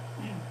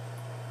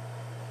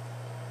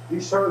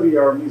 These are the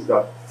armies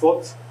that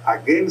fought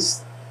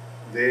against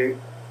the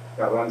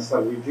Carranza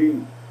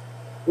regime.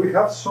 We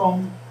have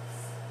some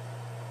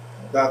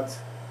that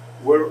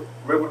were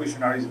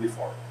revolutionaries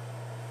before.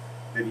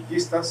 The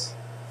Villistas,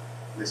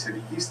 the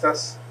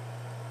Cedillistas,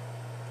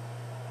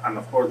 and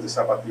of course the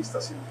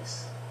Zapatistas in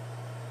this.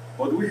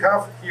 But we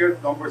have here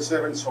number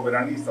 7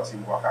 Soberanistas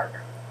in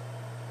Oaxaca.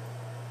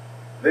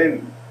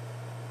 Then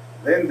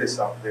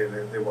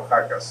the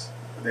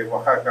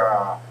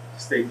Oaxaca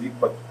state did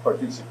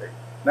participate.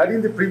 Not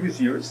in the previous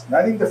years,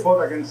 not in the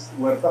fight against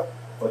Huerta,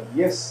 but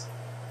yes,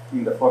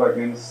 in the fight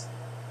against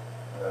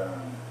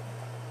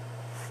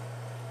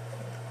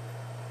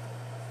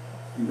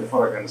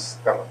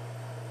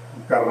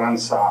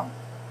Carranza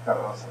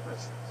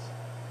presidents.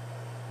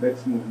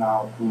 Let's move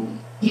now to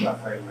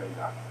Rafael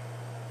Melgar.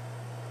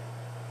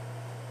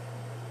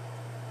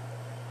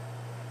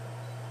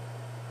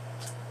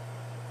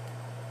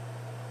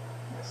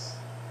 Yes.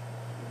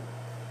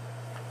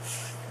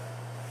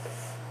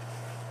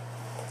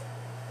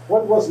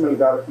 What was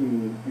Melgar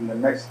in the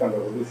Mexican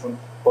Revolution?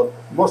 But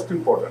most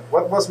important,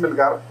 what was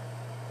Melgar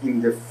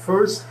in the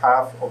first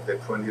half of the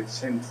 20th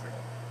century,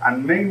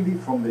 and mainly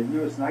from the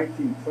years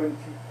 1920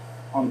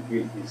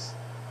 until his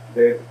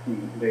death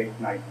in late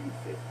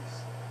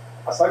 1950s.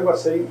 As I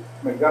was saying,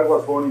 Melgar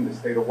was born in the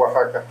state of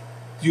Oaxaca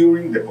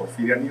during the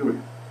Porfirian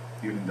era,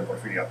 during the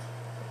Porfiriato.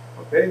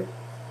 Okay?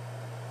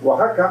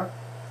 Oaxaca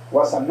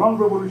was a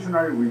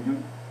non-revolutionary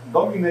region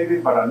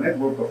dominated by a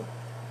network of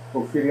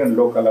Porfirian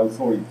local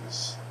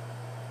authorities.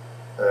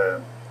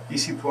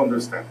 Easy to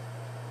understand.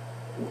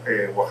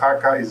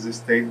 Oaxaca is the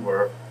state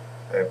where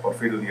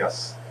Porfirio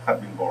Diaz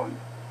had been born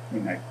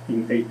in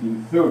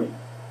 1830.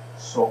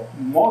 So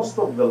most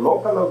of the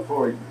local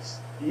authorities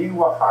in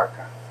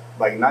Oaxaca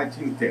by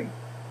 1910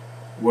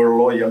 were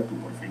loyal to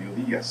Porfirio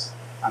Diaz,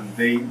 and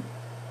they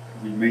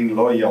remained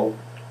loyal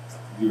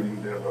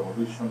during the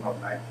revolution of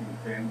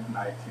 1910,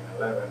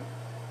 1911,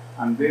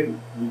 and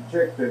then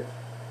rejected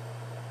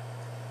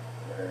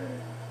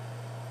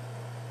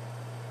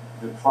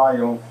the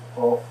triumph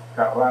of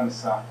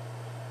Carranza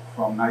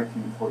from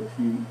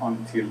 1914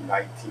 until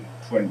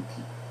 1920.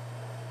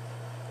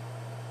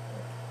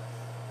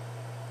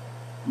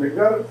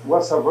 Melgar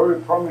was a very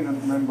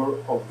prominent member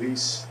of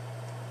this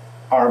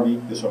army,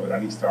 the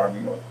Soberanista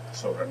army, or the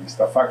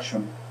Soberanista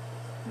faction.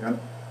 Yeah?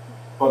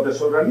 But the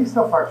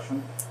Soberanista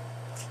faction,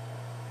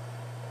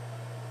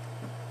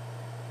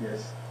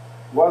 yes,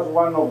 was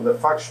one of the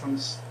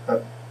factions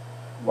that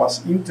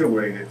was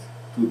integrated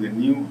to the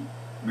new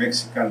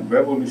Mexican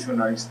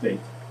revolutionary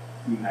state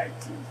in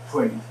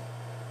 1920.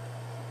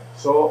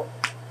 So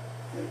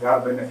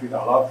Melgar benefited a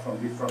lot from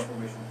this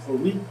transformation. For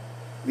me,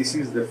 this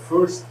is the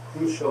first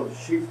crucial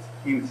shift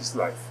in his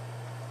life.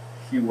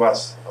 He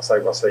was, as I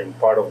was saying,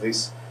 part of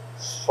this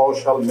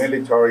social,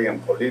 military,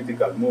 and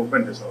political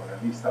movement, the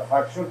Soberanista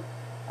faction,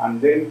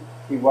 and then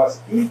he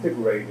was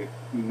integrated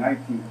in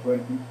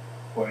 1920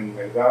 when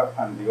Melgar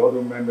and the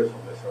other members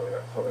of the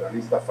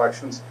Soberanista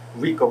factions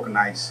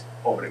recognized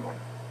Obregón.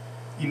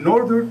 In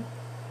order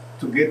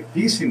to get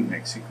peace in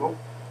Mexico,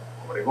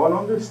 Obregón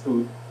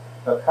understood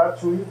that had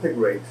to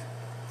integrate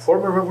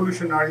former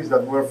revolutionaries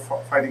that were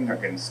fighting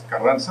against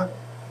Carranza,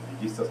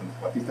 Villistas and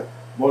Zapatistas,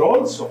 but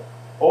also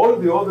all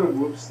the other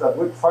groups that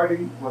were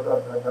fighting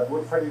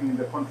in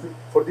the country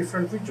for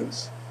different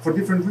regions, for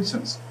different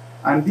reasons.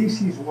 And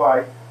this is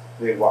why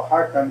the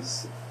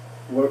Oaxacans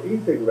were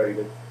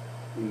integrated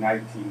in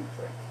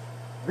 1920.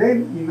 Then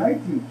in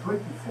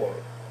 1924,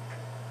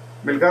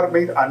 Melgar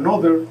made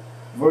another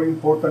very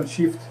important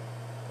shift.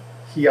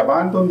 He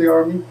abandoned the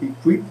army, he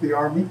quit the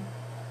army,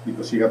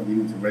 because he had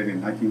been integrated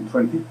in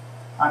 1920,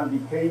 and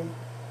became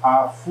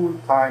a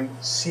full-time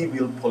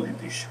civil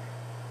politician.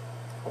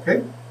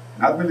 Okay?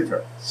 Not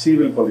military,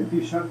 civil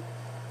politician.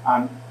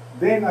 And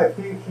then I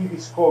think he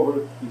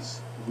discovered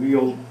his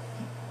real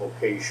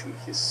vocation,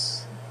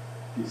 his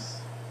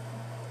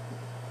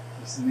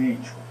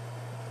nature.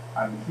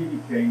 And he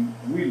became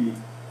really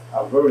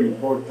a very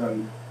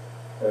important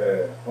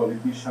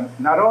politician,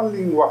 not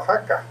only in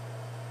Oaxaca,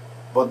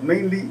 but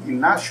mainly in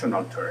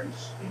national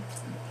terms.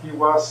 He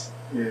was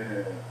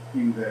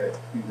in the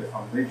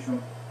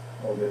foundation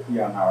of the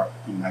PNR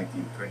in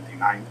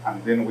 1929,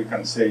 and then we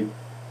can say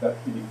that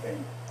he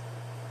became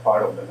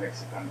part of the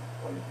Mexican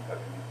political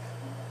elite.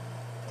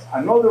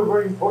 Another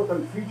very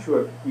important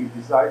feature in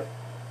his life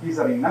is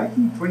that in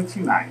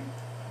 1929,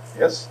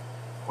 yes,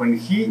 when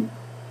he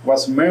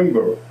was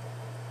member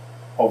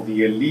of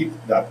the elite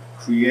that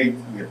created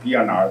the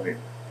PNR, the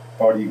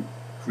party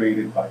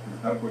created by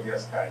Plutarco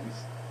Elías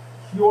Calles,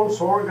 he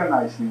also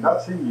organized in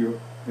that same year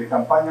the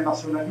Campaña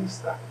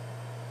Nacionalista.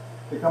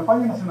 The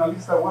Campaña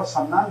Nacionalista was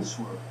an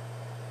answer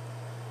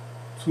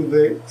to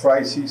the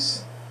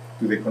crisis,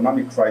 to the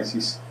economic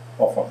crisis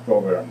of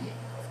October and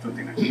of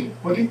 29.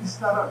 But it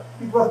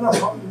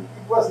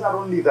was not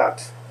only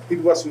that. It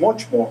was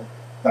much more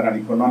than an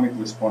economic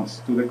response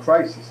to the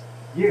crisis.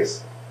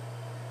 Yes,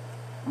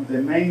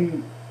 the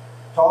main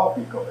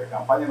topic of the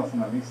Campaña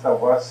Nacionalista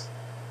was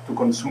to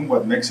consume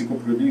what Mexico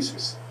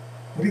produces.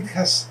 But it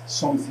has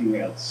something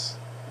else.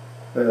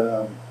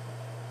 The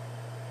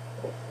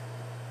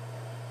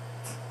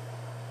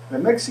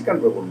Mexican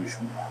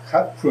Revolution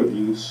had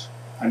produced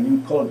a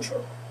new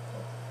culture.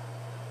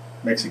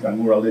 Mexican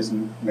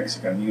muralism,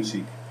 Mexican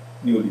music,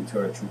 new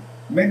literature,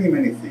 many,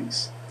 many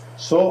things.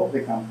 So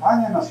the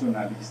Campaña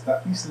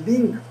Nacionalista is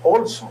linked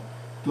also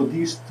to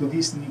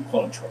this new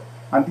culture.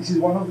 And this is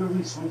one of the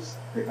reasons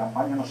the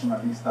Campaña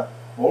Nacionalista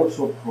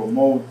also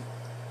promote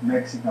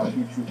Mexican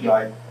features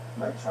like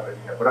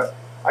charrería. But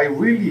I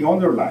really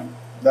underline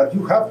that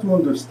you have to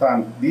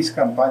understand this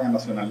Campaña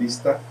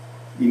Nacionalista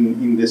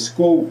in the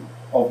scope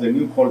of the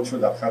new culture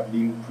that had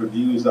been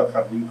produced, that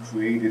had been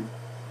created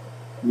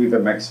with the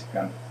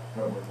Mexican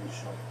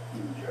Revolution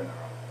in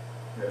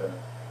general.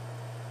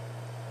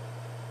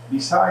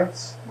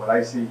 Besides, what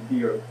I say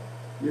here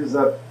is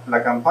that La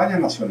Campaña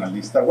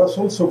Nacionalista was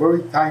also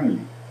very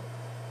timely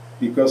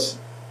because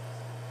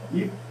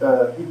it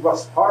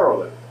was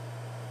parallel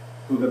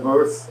to the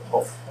birth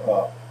of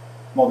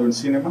modern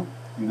cinema.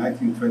 In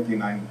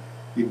 1929,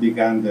 it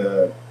began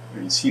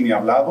el cine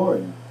hablado,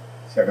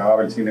 se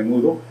acababa el cine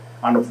mudo,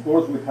 and of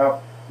course we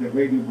have the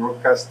radio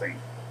broadcasting.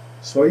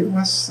 So it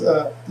was,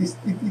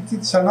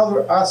 it's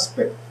another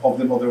aspect of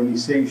the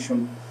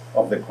modernization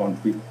of the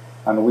country,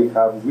 and we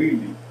have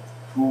really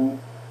to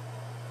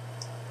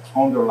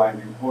underline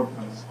the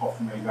importance of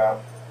Melgar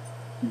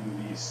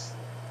in this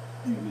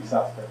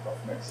aspect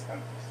of Mexican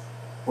history.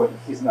 Well,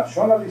 his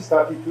nationalist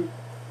attitude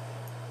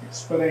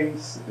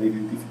explains the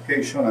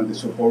identification and the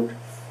support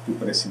to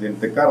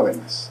Presidente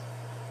Cárdenas.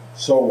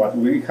 So what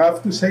we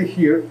have to say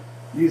here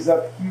is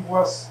that he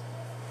was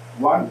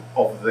one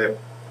of the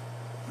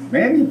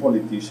many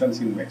politicians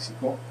in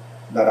Mexico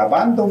that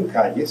abandoned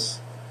Calles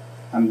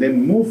and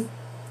then moved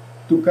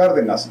to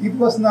Cárdenas. It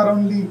was not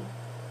only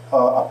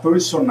a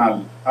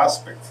personal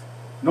aspect.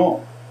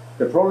 No,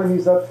 the problem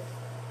is that,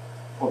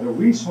 or the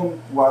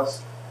reason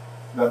was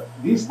that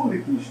these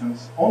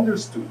politicians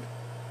understood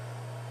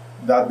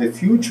that the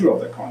future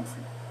of the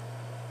country,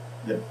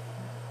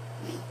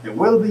 the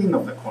well-being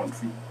of the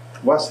country,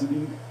 was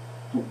linked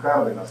to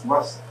Cárdenas,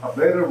 was a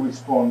better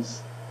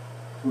response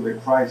to the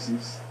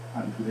crisis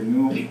and to the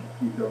new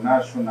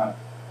international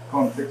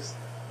context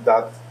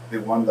than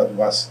the one that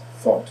was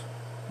thought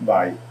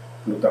by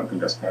Plutarco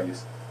Elías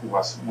Calles, who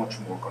was much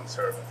more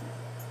conservative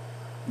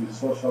in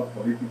social,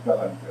 political,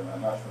 and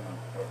international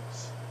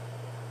terms.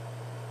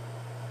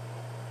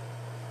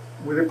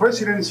 With the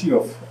presidency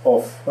of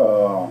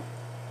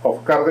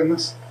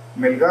Cárdenas,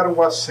 Melgar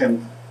was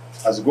sent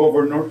as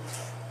governor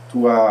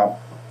to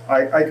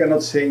I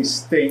cannot say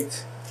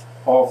state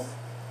of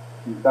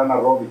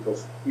Quintana Roo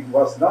because it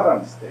was not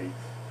a state.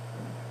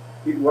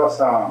 It was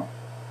a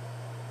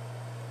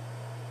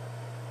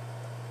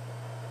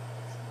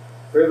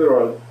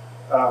federal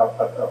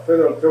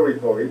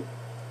territory.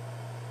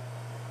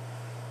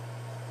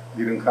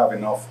 Didn't have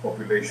enough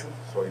population,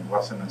 so it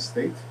wasn't a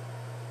state.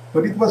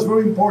 But it was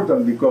very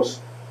important because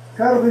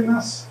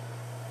Cárdenas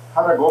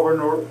had a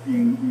governor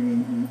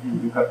in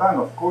Yucatan,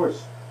 of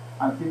course,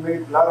 and he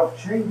made a lot of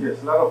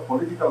changes, a lot of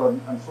political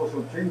and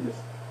social changes.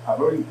 A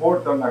very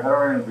important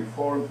agrarian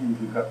reform in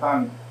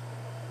Yucatan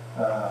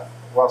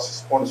was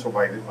sponsored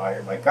by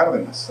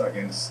Cárdenas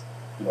against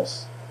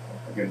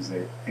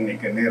the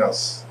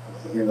Enequeneras,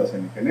 las haciendas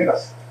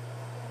Enequeneras.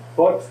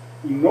 But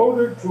in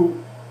order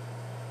to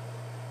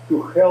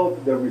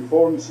help the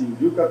reforms in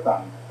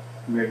Yucatan,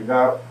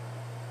 Melgar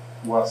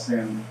was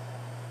sent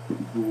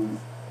to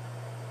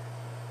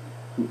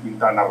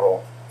Quintana Roo.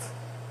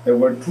 There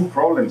were two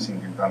problems in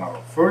Quintana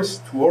Roo.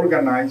 First, to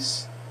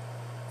organize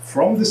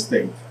from the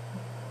state,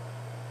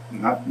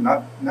 not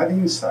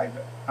inside,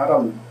 not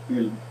a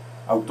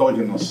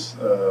autogenous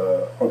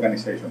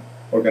organization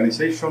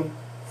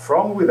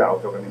from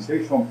without,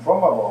 organization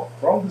from above,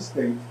 from the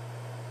state,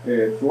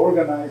 to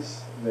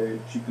organize the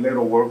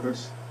Chiclero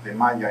workers, the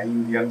Maya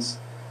Indians,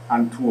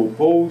 and to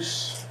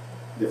oppose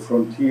the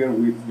frontier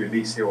with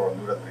Belize or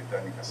Honduras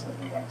Britannicas, as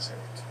we want to say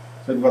it.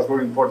 So it was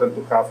very important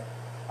to have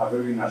a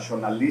very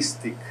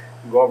nationalistic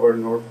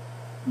governor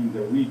in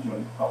the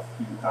region of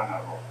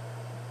Quintana Roo.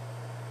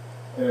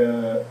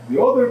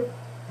 The other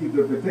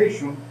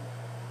interpretation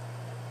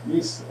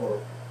is, or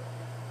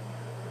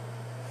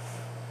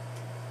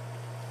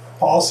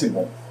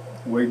possible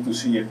way to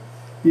see it,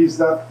 is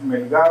that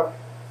Melgar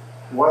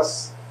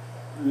was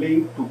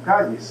linked to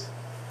Calles.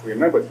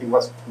 Remember, he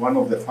was one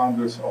of the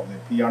founders of the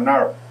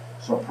PNR,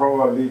 so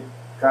probably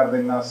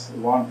Cárdenas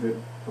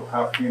wanted to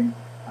have him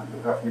and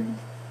to have him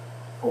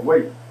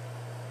away.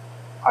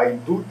 I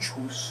do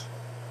choose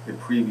the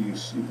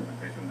previous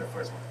interpretation, the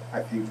first one.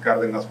 I think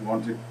Cárdenas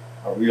wanted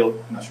a real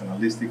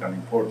nationalistic and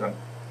important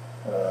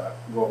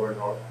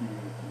governor in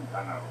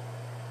Quintana Roo.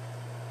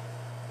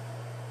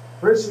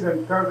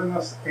 President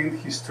Cárdenas ended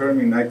his term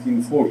in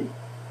 1940,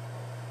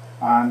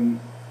 and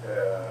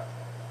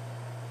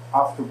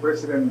after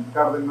President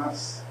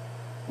Cárdenas,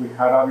 we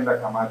had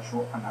Ávila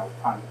Camacho and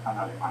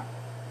Alemán.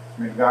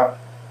 Melgar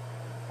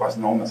was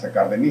known as a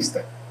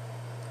Cardenista,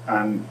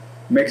 and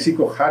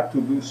Mexico had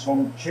to do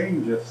some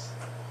changes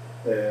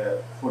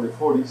for the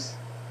 40s.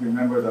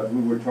 Remember that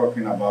we were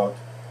talking about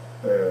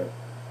the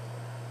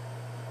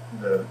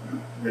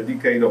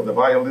decade of the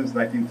violence,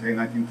 1910,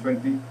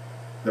 1920,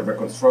 the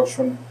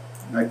Reconstruction,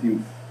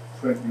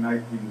 1920,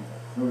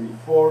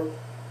 1934,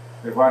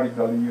 the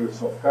radical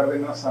years of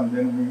Cárdenas, and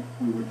then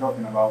we were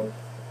talking about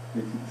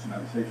the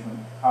institutionalization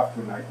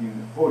after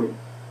 1940.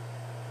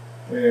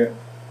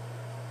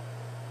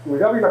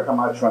 With Ávila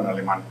Camacho and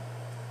Alemán,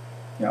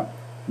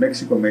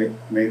 Mexico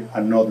made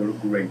another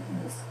great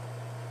move.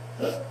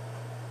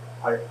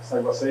 As I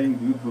was saying,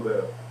 due to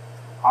the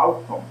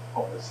outcome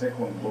of the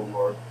Second World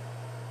War,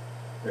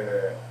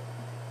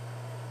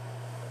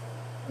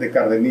 the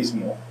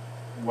Cardenismo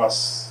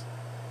was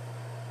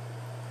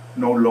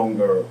no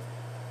longer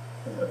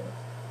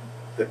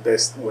the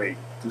best way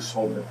to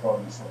solve the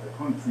problems of the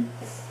country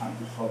and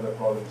to solve the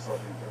problems of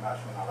the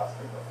international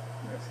aspect of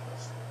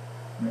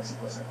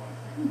Mexico's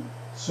economy.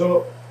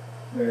 So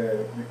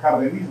the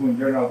Cardenismo in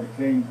general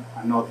became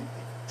an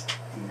oddity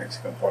in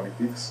Mexican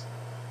politics.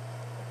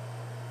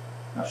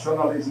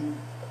 Nationalism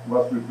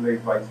was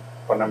replaced by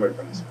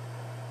Pan-Americanism.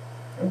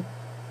 Okay?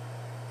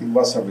 It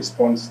was a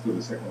response to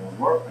the Second World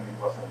War, and it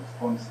was a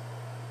response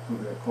to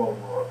the Cold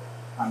War,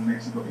 and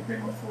Mexico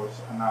became, of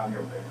course, an ally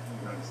of the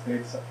United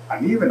States,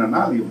 and even an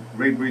ally of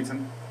Great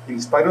Britain, in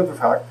spite of the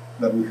fact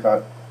that we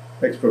had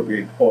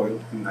expropriated oil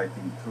in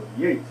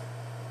 1938.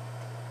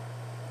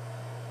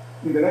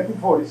 In the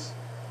 1940s,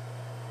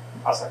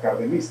 as a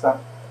Cardenista,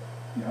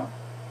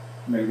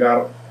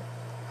 Melgar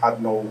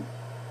had no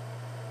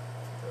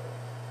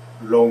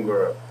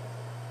longer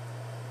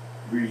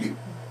really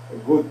a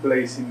good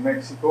place in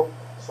Mexico,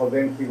 so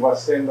then he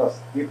was sent as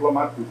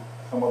diplomat to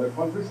some other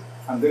countries,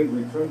 and then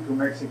returned to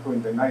Mexico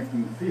in the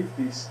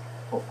 1950s.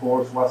 Of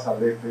course, was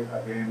elected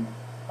again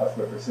as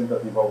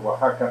representative of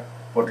Oaxaca,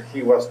 but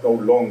he was no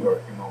longer,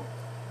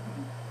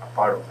 a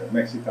part of the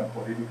Mexican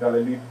political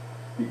elite,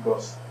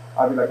 because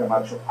Ávila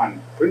Camacho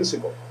and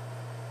principal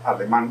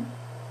Alemán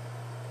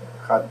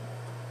had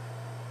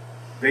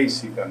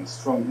basic and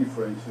strong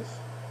differences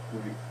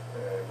with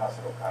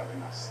Lázaro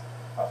Cárdenas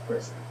as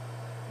president.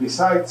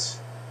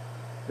 Besides,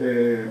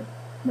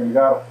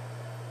 Melgar,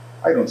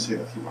 I don't say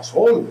that he was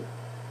old,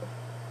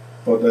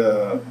 but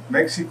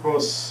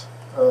Mexico's,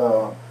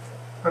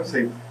 let's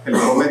say, el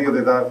promedio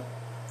de edad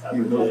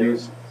in those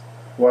years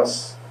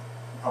was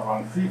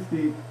around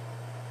 50.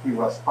 He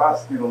was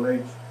past middle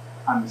age,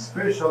 and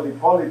especially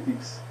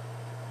politics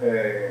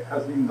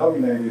has been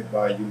dominated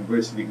by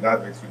university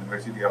graduates,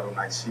 university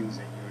alumni since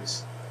the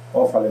years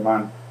of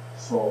Alemán.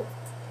 So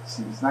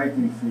since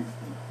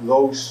 1950,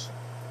 those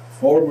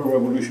former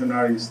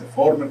revolutionaries, the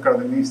former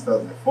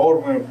Cardenistas, the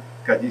former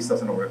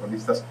Callistas and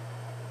Obregonistas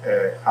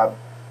had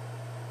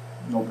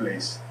no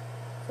place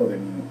for the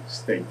new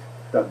state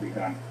that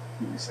began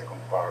in the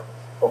second part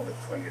of the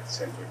 20th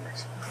century in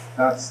Mexico.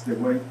 That's the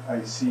way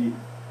I see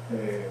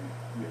the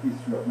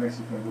history of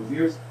Mexico in those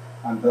years,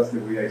 and that's the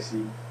way I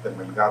see the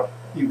Melgar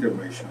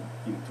integration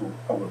into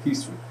our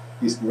history.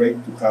 It's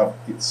great to have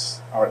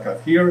its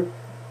archive here,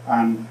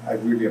 and I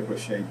really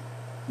appreciate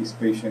his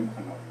patient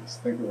and audience.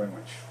 Thank you very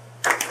much.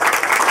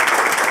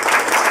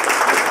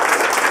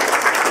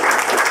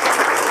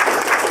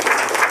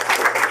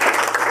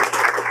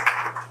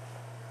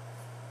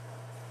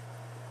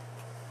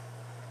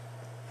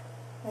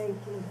 Thank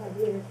you,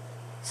 Javier.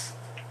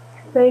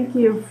 Thank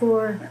you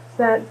for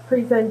that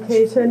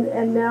presentation.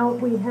 And now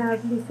we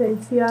have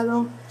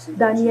Licenciado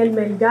Daniel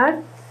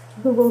Melgar,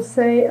 who will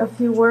say a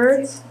few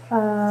words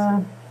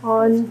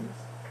on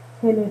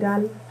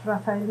General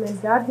Rafael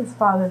Melgar, his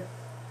father.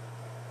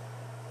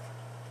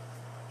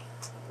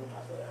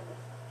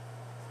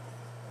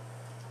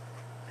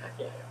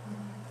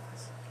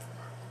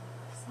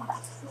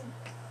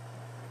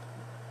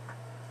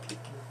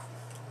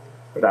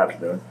 Good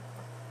afternoon.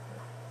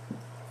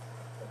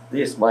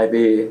 This might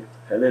be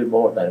a little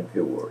more than a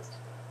few words.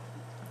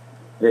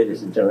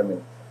 Ladies and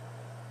gentlemen,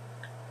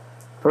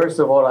 first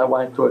of all, I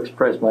want to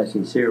express my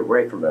sincere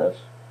gratefulness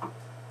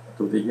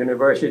to the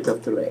University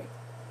of Tulane.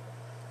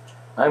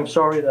 I'm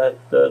sorry that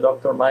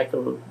Dr.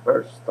 Michael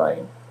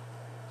Bernstein,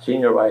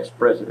 Senior Vice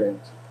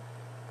President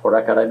for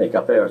Academic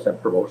Affairs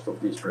and Provost of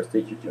this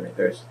prestigious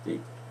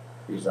university,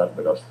 is not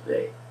with us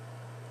today.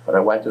 But I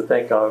want to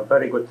thank our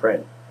very good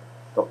friend,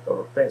 Dr.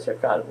 Hortensia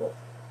Calvo,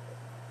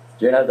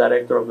 General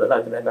Director of the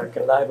Latin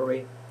American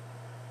Library,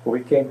 who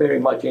became very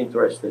much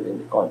interested in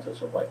the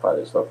contents of my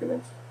father's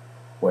documents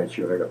when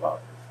she heard about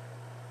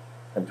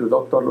it. And to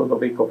Dr.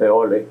 Ludovico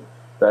Feoli,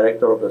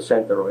 Director of the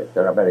Center of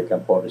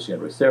Inter-American Policy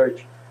and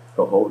Research,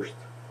 the host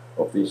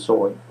of this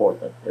so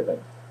important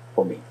event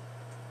for me.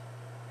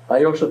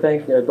 I also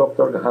thank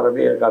Dr.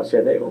 Javier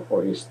Garcíadiego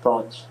for his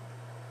thoughts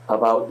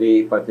about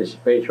the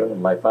participation of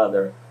my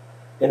father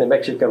in the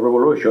Mexican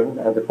Revolution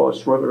and the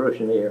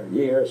post-revolutionary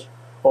years,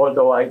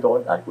 although I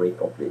don't agree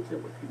completely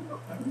with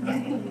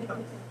him.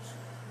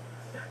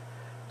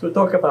 To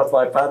talk about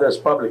my father's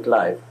public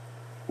life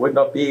would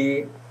not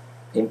be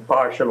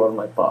impartial on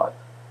my part,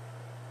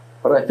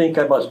 but I think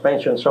I must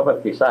mention some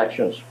of his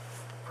actions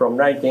from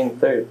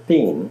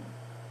 1913,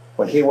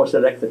 when he was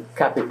elected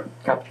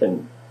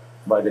captain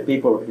by the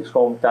people of his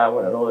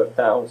hometown and other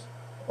towns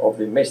of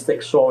the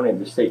Mixtec zone in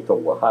the state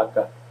of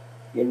Oaxaca,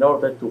 in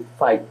order to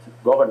fight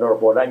Governor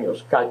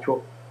Bolaños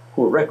Cacho,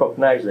 who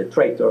recognized the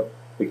traitor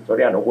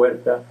Victoriano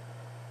Huerta,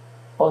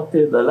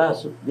 until the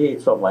last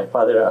deeds of my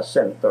father as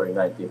senator in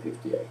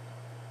 1958.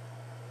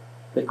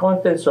 The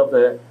contents of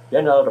the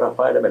General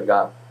Rafael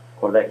Melgar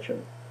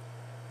collection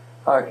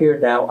are here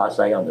now, as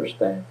I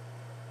understand,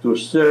 to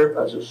serve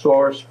as a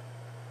source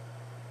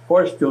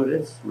for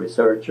students,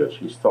 researchers,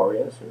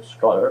 historians, and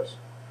scholars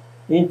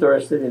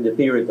interested in the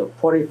period of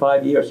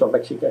 45 years of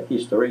Mexican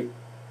history,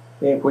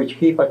 in which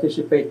he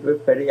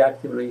participated very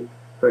actively,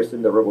 first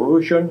in the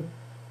Revolution,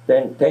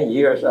 then 10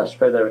 years as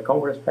federal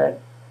congressman,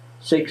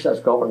 6 as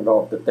governor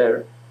of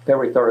the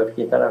territory of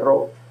Quintana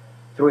Roo,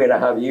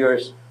 3.5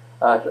 years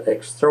as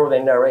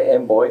extraordinary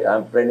envoy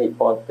and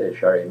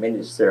plenipotentiary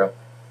minister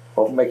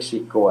of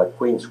Mexico at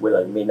Queen's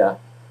Wilhelmina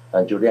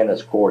and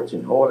Juliana's courts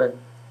in Holland,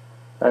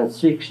 and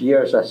 6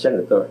 years as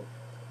senator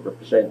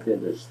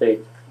representing the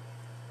state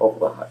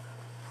of Oaxaca.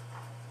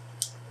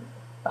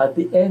 At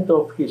the end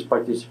of his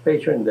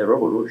participation in the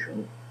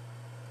revolution,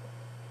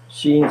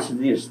 since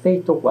the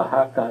state of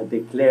Oaxaca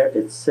declared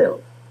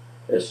itself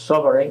a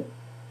sovereign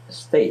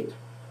state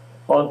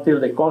until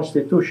the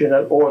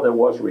constitutional order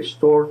was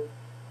restored,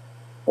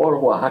 all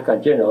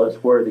Oaxacan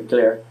generals were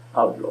declared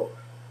outlaws.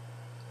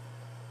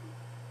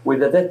 With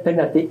the death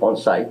penalty on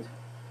sight,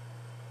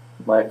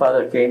 my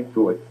father came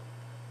to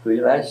the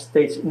United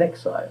States in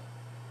exile,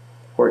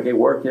 where he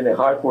worked in a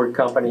hardware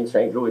company in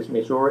St. Louis,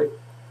 Missouri.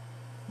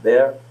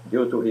 There,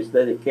 due to his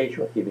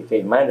dedication, he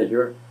became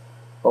manager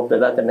of the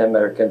Latin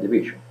American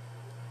division.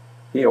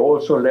 He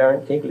also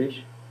learned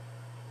English,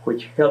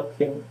 which helped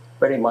him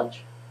very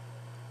much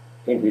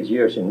in his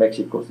years in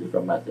Mexico's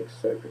diplomatic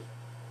service.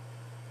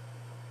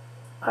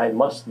 I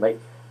must make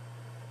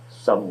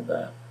some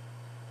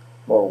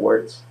more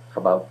words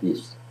about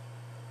this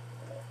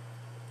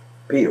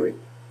period.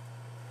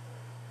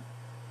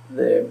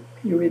 The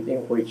period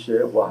in which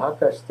the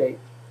Oaxaca state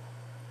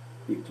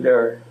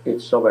declared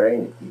its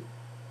sovereignty.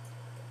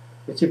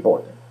 It's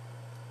important.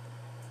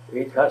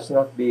 It has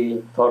not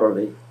been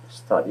thoroughly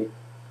studied,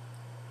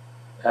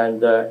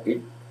 and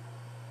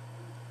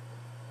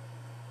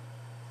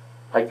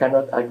I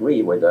cannot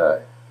agree with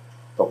Dr.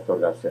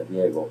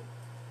 Garcíadiego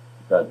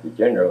that the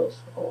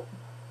generals of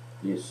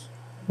this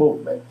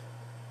movement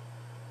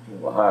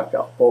in Oaxaca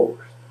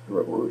opposed the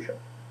revolution.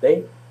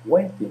 They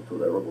went into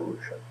the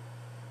revolution.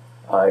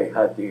 I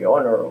had the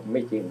honor of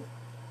meeting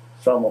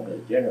some of the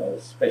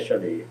generals,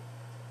 especially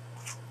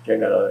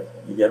General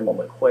Guillermo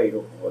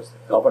Mejueiro, who was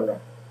the governor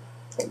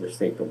of the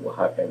state of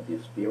Oaxaca in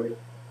this period,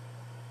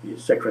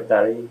 his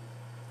secretary,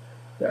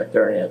 the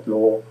attorney at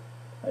law,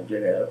 and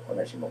General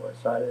Onésimo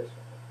González,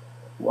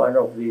 one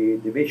of the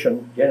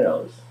division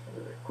generals,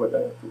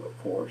 equivalent to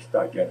a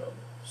 4-star general of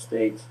the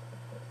States,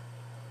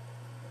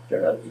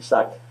 General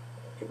Isaac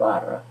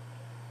Ibarra,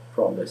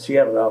 from the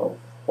Sierra of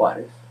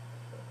Juarez,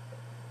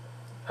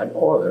 and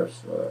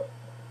others.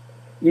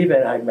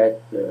 Even I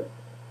met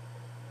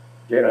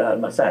General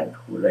Almazan,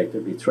 who later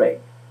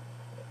betrayed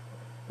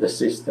the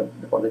system,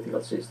 the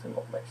political system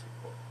of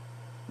Mexico,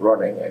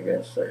 running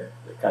against the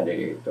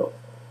candidate of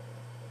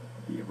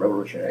the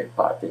Revolutionary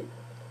Party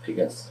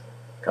against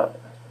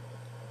Cárdenas,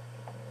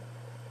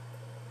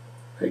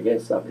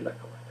 against Avila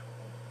Camacho.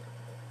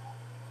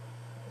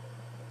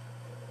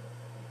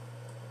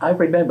 I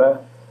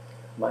remember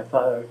my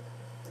father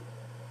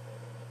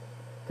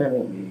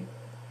telling me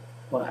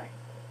why.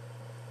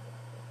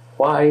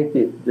 Why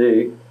did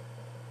the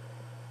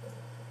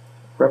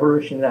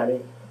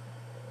revolutionary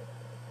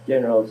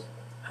generals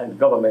and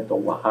government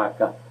of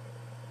Oaxaca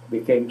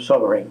became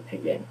sovereign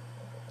again?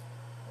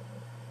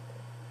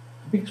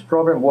 The biggest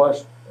problem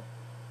was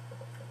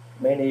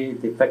many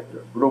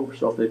defectors,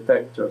 groups of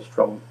defectors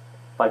from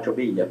Pancho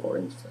Villa, for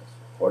instance,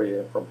 or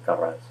even from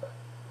Carranza,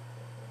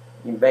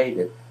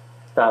 invaded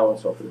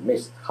towns of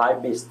the high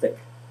Mixtec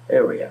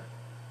area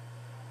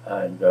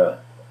and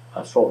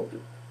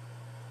assaulted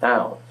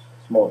towns,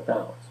 small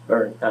towns,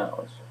 burned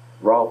towns,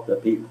 robbed the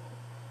people,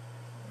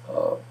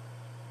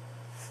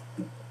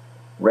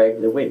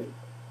 raped the women.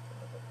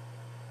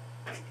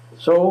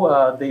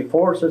 So the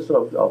forces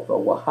of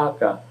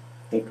Oaxaca,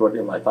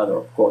 including my father,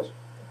 of course,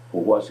 who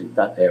was in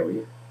that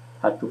area,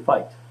 had to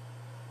fight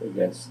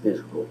against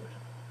these groups.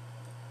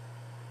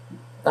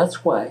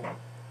 That's why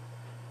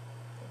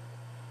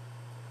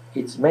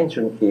it's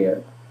mentioned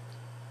here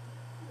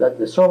that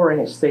the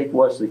sovereign state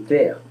was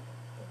declared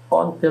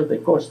until the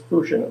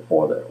constitutional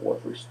order was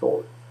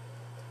restored.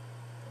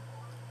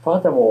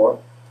 Furthermore,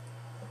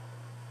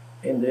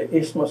 in the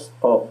Isthmus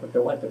of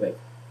Tehuantepec,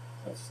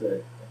 that's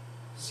the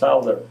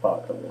southern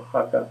part of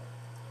Oaxaca,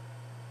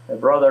 a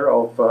brother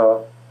of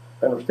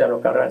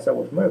Venustiano Carranza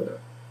was murdered.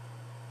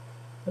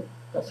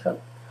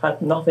 That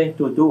had nothing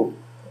to do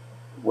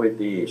with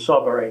the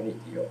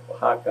sovereignty of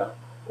Oaxaca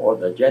or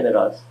the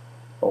generals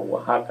of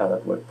Oaxaca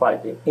that were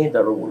fighting in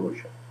the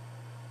revolution.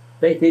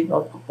 They did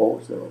not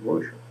oppose the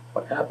revolution.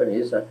 What happened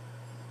is that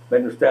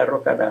Venustiano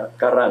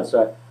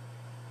Carranza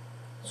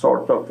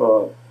sort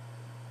of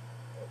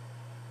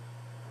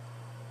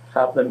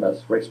have them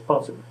as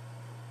responsible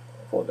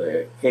for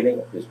the killing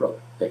of his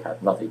brother. They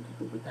had nothing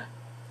to do with that.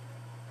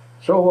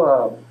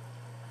 So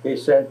he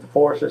sent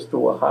forces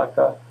to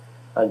Oaxaca,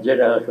 and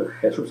General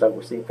Jesus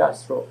Agustin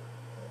Castro,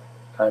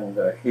 and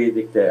he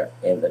declared,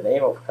 in the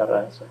name of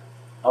Carranza,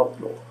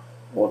 outlaw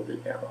all the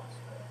generals.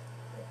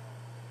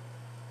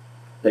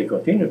 They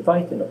continued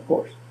fighting, of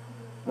course,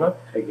 not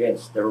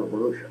against the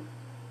revolution,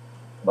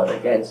 but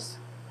against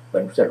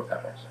Venustiano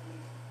Carranza.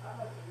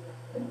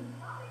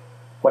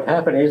 What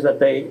happened is that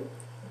they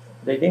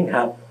didn't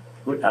have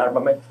good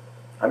armament,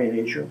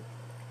 ammunition.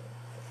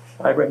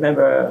 I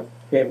remember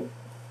him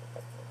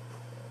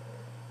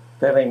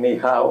telling me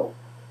how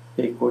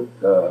he could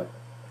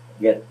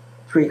get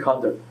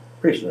 300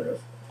 prisoners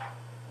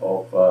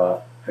of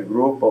a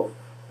group of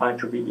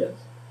Pancho Villa's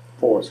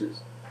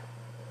forces.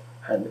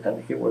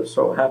 And he was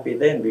so happy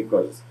then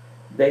because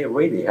they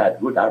really had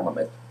good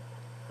armament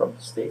from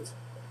the States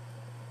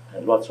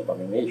and lots of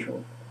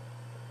ammunition.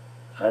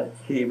 And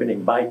he even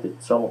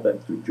invited some of them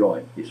to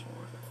join his forces.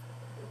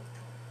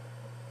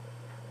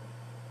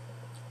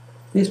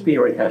 This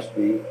period has to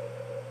be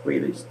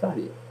really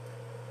studied.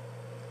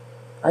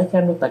 I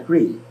cannot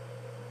agree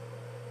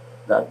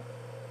that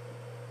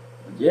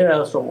the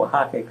generals of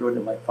Oaxaca,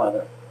 including my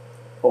father,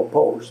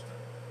 opposed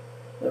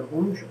the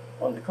revolution.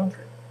 On the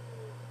contrary,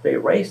 they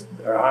raised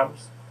their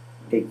arms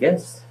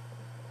against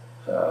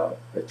the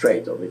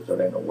traitor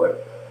Victoriano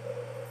Huerta.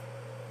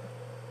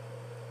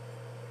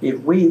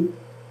 If we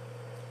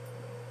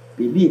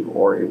believe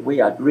or if we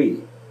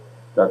agree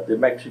that the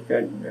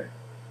Mexican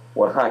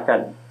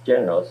Oaxacan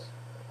generals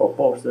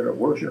opposed the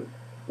revolution,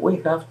 we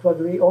have to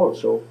agree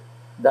also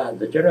that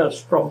the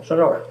generals from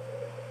Sonora,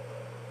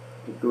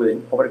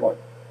 including Obregón,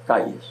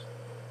 Calles,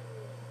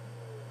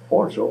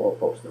 also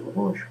opposed the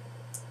revolution.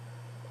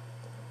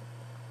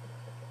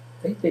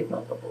 They did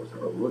not oppose the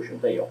revolution,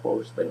 they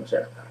opposed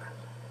Venustiano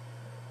Carranza.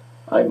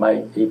 I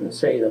might even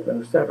say that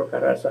Venustiano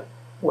Carranza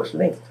was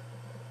linked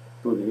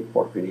to the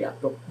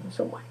Porfiriato in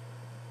some way.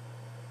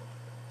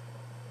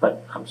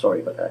 But I'm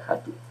sorry, but I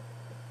had to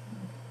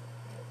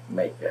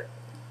make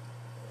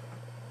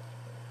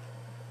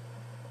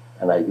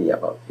an idea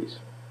about this.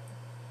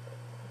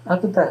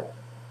 After that,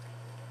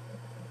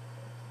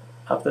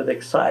 after the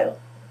exile,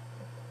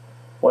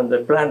 when the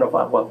plan of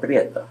Agua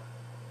Prieta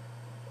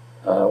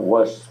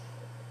was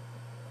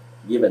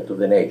given to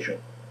the nation,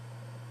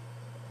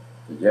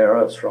 the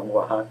generals from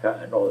Oaxaca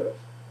and others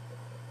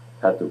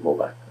had to go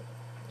back,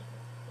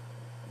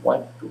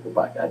 wanted to go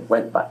back, and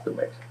went back to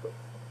Mexico.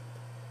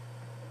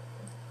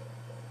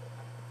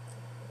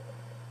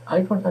 I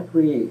don't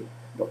agree,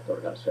 Dr.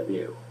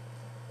 Garcíadiego,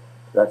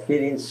 that he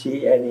didn't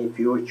see any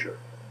future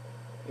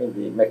in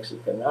the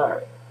Mexican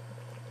army.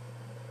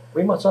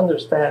 We must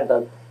understand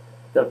that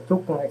there are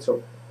two kinds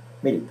of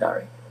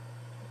military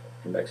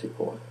in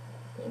Mexico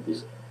in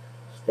this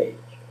stage.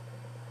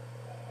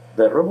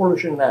 The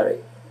revolutionary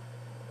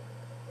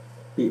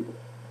people,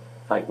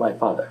 like my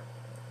father,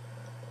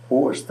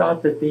 who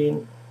started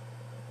being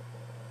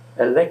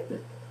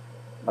elected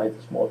by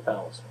the small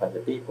towns, by the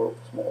people of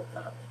the small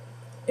towns,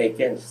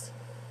 against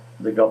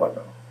the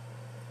governor.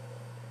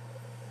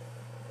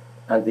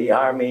 And the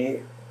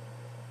army,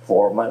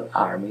 formal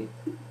army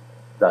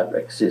that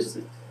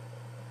existed,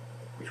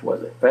 which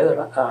was a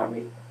federal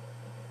army,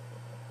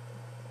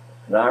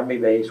 an army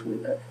based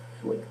with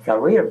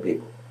career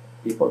people,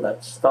 people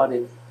that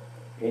studied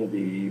in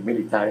the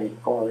military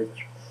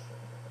college,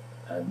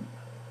 and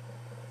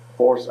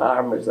force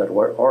armies that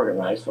were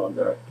organized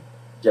under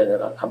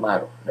General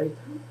Amaro later.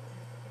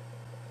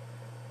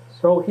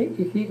 So he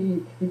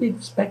didn't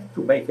expect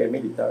to make a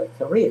military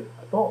career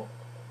at all.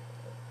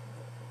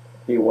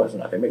 He was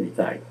not a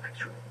military,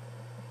 actually.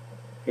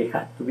 He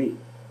had to be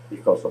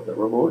because of the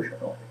revolution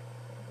only.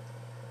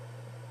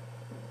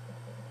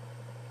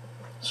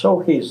 So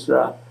his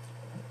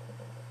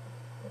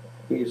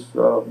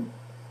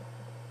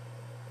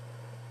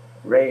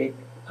rank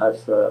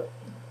as a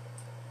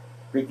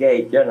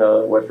brigade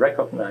general was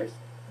recognized,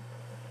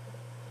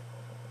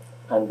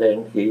 and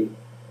then he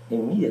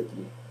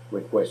immediately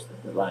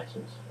requested the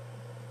license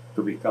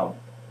to become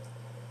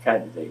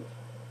candidate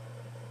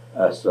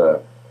as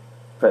a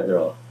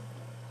federal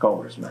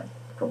congressman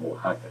from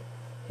Oaxaca.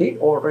 He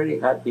already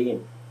had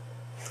been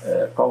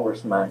a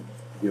congressman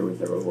during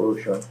the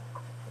revolution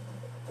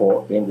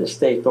in the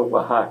state of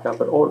Oaxaca,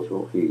 but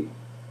also he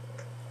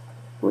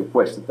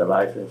requested the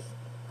license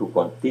to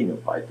continue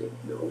fighting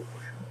the revolution.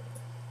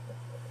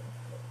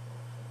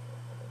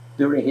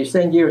 During his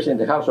 10 years in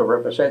the House of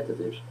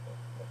Representatives,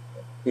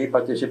 he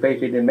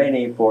participated in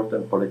many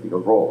important political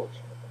roles,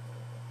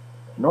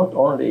 not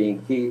only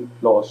in key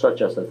laws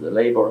such as the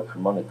labor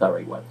and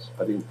monetary ones,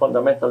 but in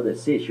fundamental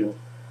decisions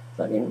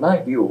that, in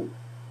my view,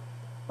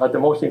 are the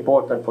most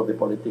important for the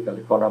political,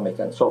 economic,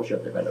 and social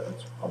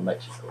developments of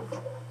Mexico.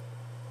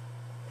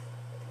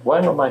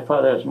 One of my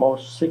father's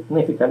most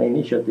significant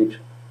initiatives,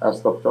 as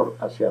Dr.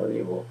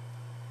 Garcíadiego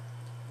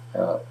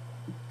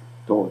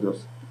told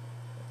us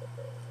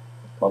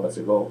moments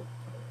ago,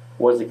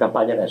 was the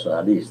Campaña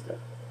Nacionalista,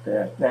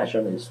 the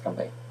nationalist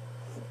campaign.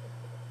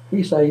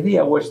 His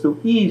idea was to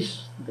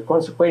ease the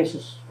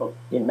consequences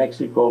in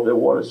Mexico of the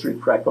Wall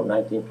Street crack of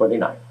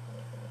 1929.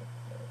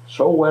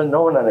 So well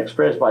known and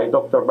expressed by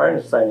Dr.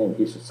 Bernstein in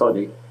his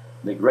study,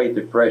 The Great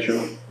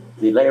Depression,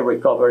 Delayed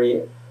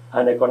Recovery,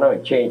 and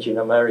Economic Change in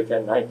America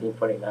in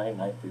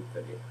 1929-1930.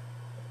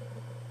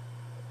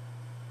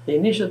 The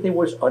initiative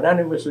was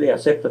unanimously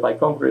accepted by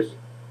Congress,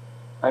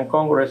 and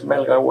Congress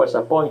Melgar was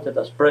appointed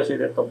as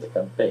president of the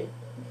campaign.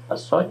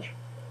 As such,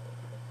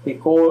 he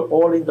called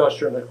all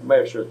industrial and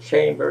commercial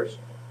chambers,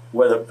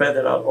 whether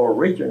federal or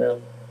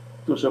regional,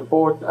 to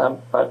support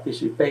and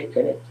participate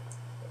in it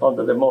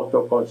under the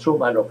motto,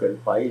 consuma lo que el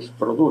país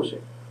produce,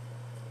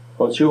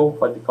 consume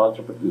what the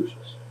country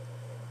produces.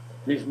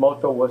 This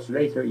motto was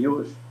later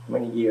used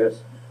many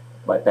years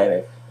by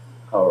Pemex,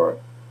 our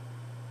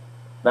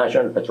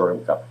national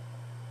petroleum company.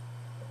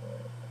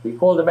 He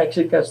called the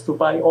Mexicans to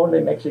buy only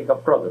Mexican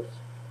products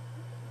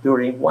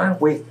during 1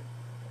 week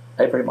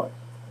every month.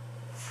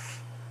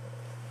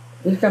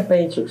 This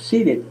campaign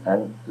succeeded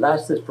and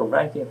lasted from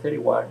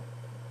 1931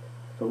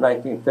 to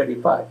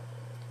 1935.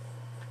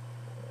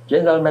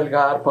 General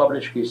Melgar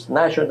published his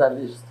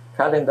nationalist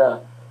calendar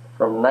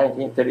from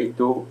 1932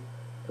 to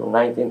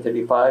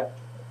 1935,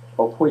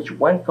 of which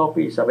one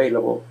copy is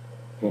available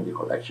in the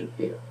collection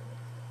here.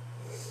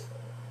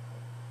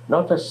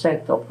 Not a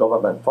cent of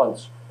government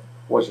funds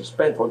was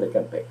spent for the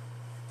campaign.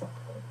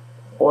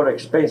 All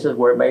expenses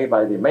were made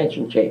by the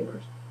mentioned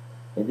chambers.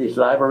 In this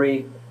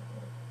library,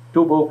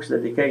 2 books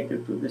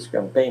dedicated to this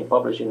campaign,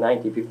 published in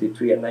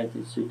 1953 and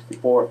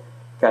 1964,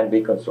 can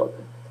be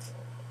consulted.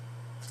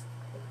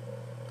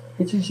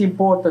 It is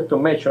important to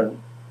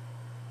mention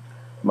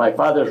my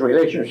father's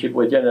relationship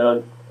with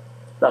General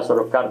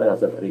Lázaro Cárdenas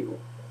del Río,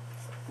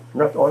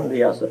 not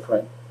only as a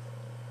friend,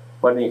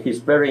 but in his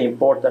very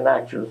important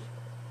actions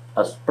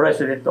as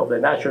president of the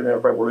National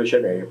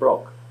Revolutionary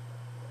Bloc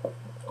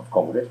of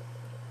Congress,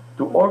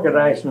 to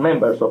organize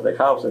members of the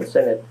House and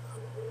Senate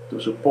to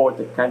support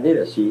the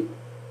candidacy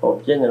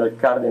of General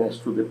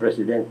Cárdenas to the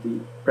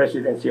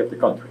presidency of the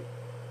country,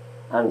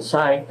 and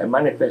sign a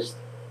manifest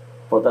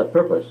for that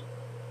purpose,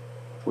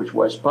 which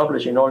was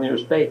published in all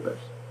newspapers,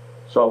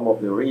 some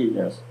of the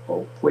regions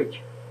of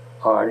which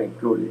are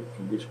included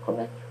in this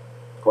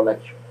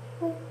collection.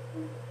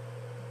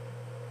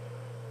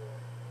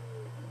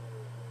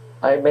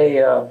 I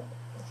may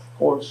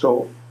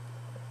also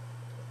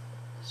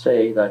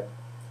say that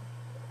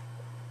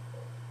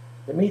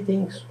the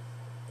meetings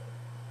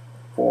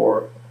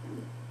for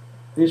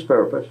this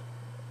purpose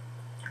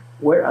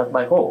were at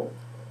my home.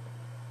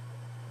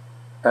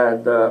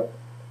 And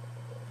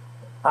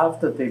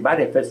after the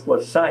manifest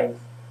was signed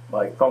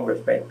by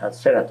congressmen and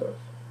senators,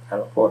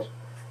 and of course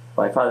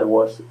my father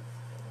was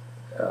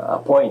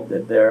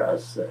appointed there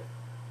as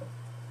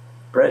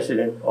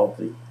president of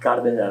the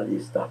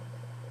Cardenalista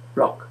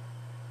bloc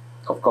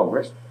of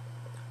Congress,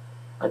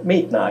 at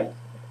midnight,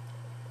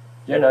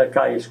 General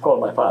Calles called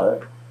my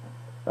father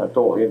and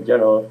told him,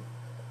 "General,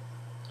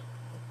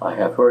 I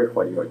have heard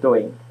what you are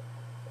doing.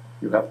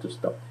 You have to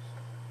stop this."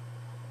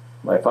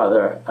 My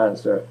father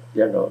answered,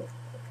 General,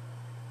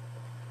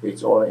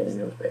 it's all in the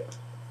newspaper.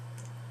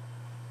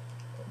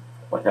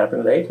 What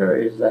happened later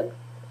is that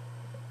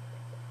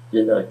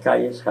General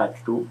Calles had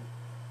to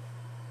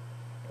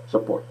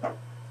support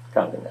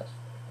Cardenas.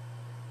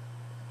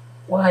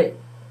 Why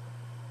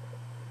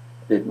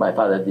did my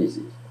father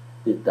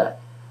did that?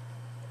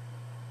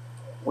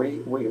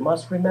 We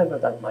must remember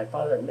that my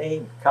father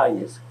named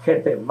Calles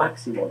Jefe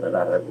Máximo de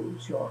la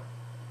Revolución.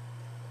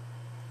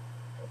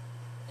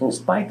 In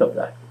spite of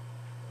that,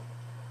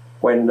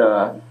 when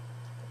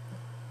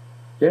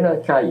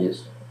General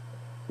Calles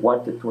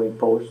wanted to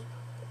impose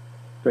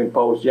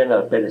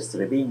General Pérez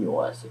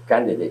Treviño as a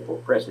candidate for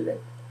president,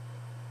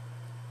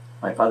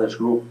 my father's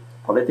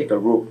political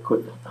group,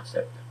 could not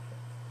accept it.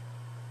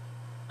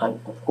 And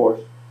of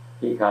course,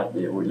 he had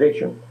the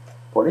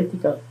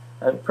political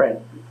and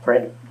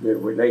friendly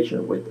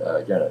relation with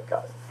General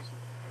Cárdenas.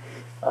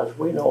 As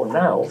we know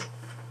now,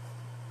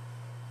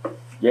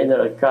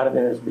 General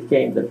Cárdenas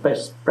became the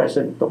best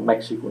president of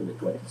Mexico in the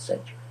 20th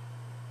century.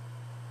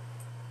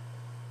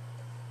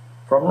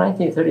 From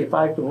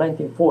 1935 to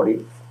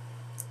 1940,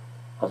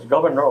 as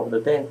governor of the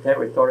then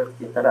territory of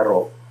Quintana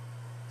Roo,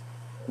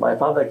 my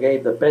father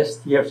gave the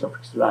best years of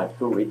his life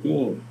to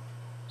redeem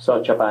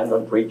such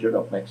abandoned region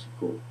of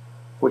Mexico,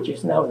 which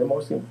is now the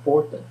most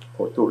important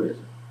for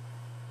tourism.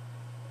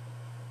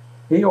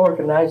 He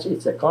organized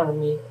its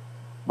economy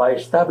by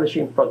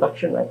establishing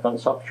production and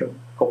consumption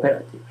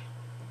cooperatives,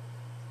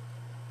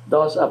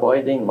 thus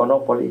avoiding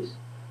monopolies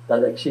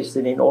that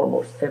existed in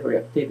almost every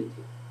activity.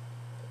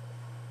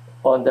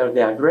 Under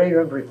the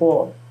agrarian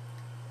reform,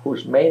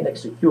 whose main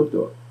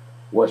executor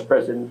was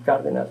President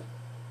Cárdenas,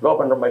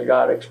 Governor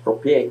Melgar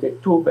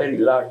expropriated 2 very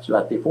large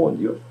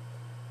latifundios,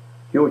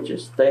 huge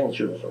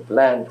extensions of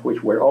land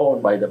which were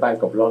owned by the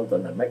Bank of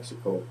London and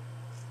Mexico,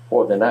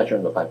 or the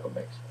National Bank of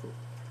Mexico,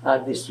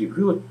 and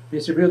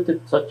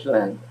distributed such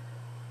land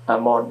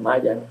among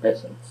Mayan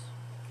peasants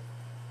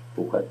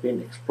who had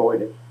been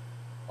exploited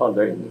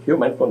under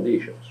inhuman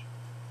conditions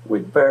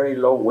with very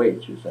low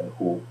wages, and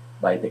who,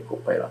 by the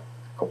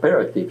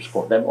cooperatives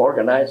for them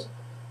organized,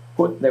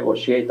 could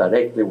negotiate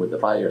directly with the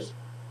buyers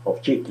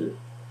of chicle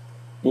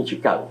in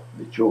Chicago,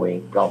 the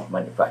chewing gum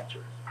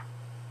manufacturers.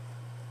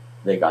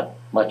 They got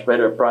much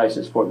better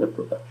prices for the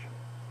production.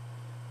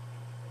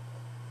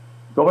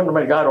 Governor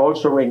Melgar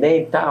also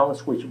renamed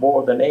towns which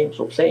bore the names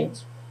of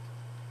saints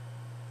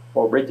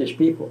or British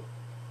people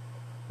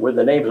with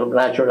the names of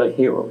natural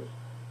heroes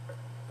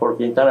for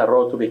Quintana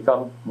Roo to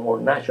become more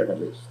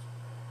nationalist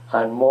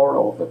and more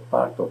of a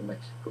part of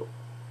Mexico.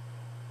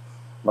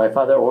 My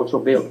father also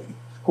built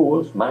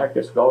schools,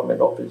 markets,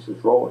 government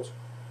offices, roads,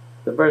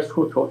 the best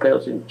food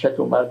hotels in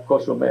Chetumal,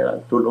 Cozumel,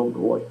 and Tulane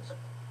ruins.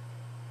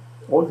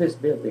 All these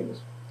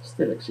buildings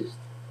still exist.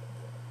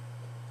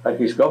 And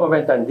his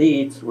government and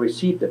deeds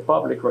received the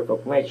public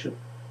recognition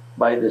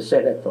by the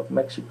Senate of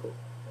Mexico,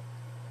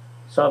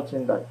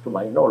 something that, to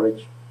my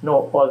knowledge,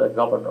 no other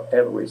governor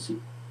ever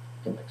received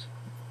in Mexico.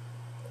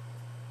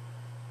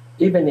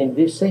 Even in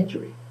this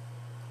century,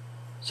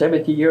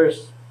 70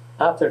 years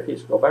after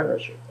his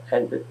governorship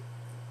ended,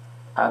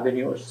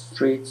 avenues,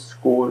 streets,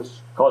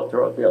 schools,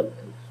 cultural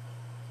buildings,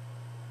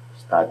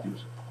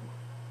 statues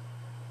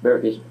bear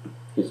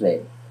his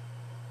name.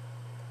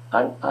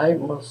 And I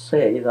must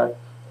say that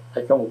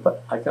I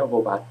can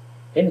go back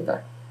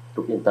anytime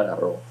to Quintana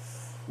Roo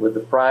with the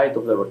pride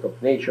of the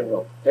recognition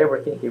of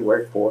everything he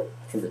worked for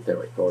in the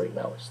territory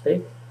now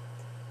state,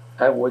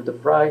 and with the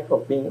pride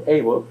of being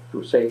able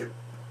to say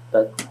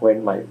that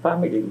when my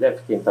family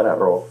left Quintana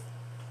Roo,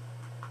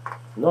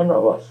 none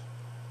of us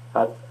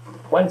had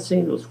 1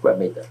 single square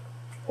meter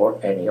or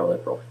any other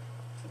property.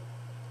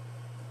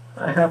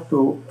 I have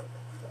to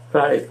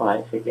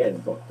clarify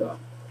again, Dr.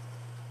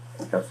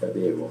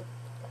 Garcíadiego,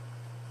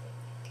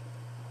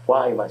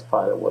 why my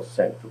father was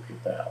sent to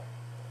Quintana Roo.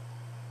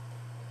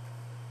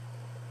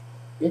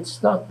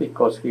 It's not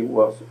because he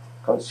was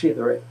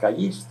considered a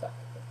Callista.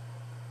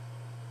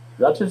 If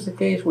that is the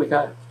case, we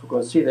have to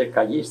consider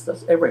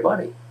Callistas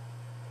everybody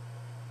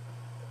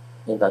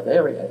in that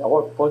area,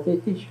 our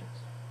politicians.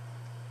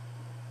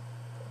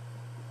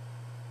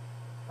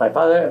 My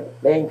father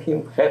named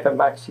him Jefe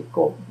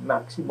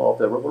Máximo of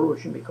the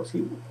Revolution because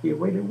he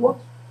really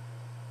was.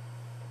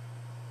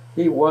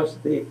 He was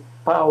the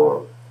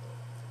power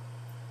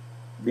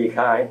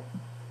behind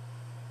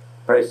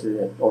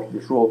President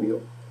Ortiz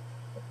Rubio,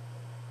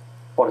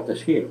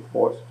 Portes Gil, of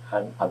course,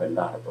 and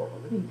Abelardo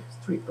Rodriguez,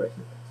 3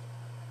 presidents.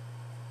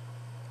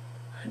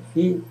 And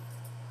he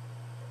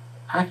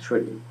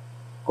actually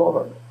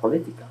governed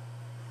politically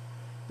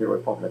the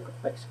Republic of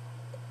Mexico.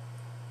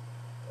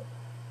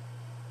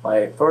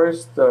 My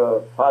first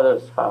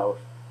father's house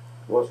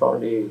was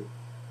only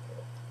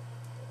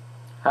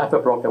half a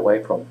block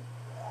away from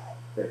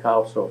the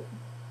house of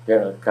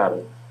General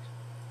Cardenas.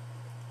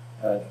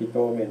 And he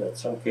told me that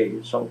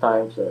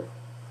sometimes,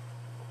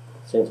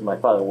 since my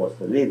father was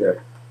the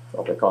leader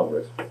of the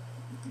Congress,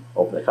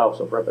 of the House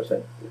of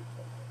Representatives,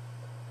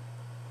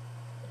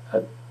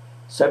 at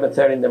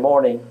 7:30 in the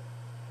morning,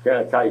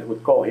 General Calles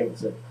would call him and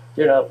say,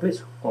 General,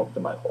 please come to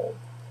my home.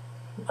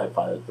 My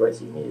father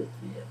dressed immediately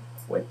and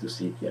went to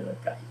see General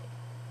Calle.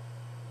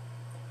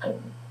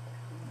 And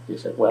he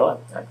said,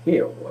 well, I'm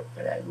here. What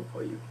can I do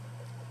for you?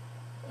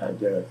 And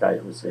General Calle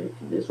would say,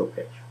 in this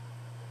occasion,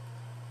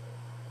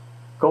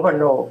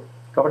 Governor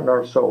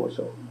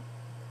so-and-so,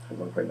 I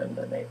don't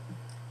remember the name,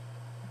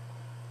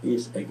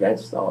 is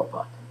against our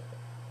party.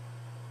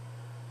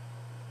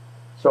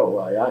 So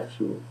I ask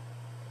you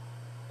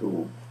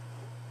to,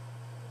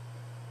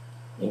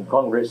 in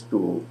Congress,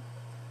 to,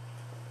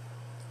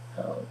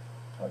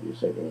 how do you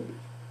say it in English?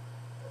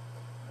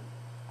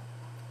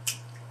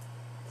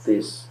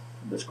 Please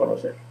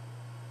desconocer.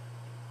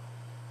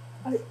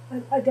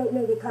 I don't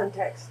know the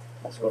context.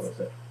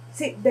 Desconocer.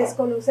 Sí,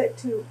 desconocer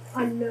to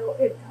unknow.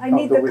 I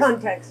need the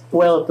context.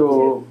 Well,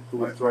 to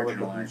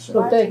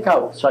marginalize. take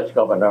out such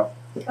governor.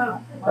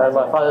 Oh. And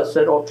my father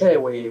said, okay,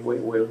 we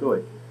will do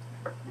it.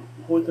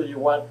 Who do you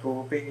want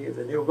to be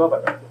the new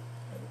governor?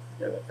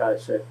 And the guy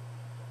said,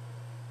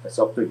 it's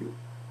up to you.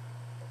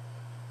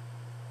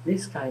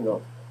 This kind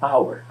of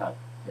power had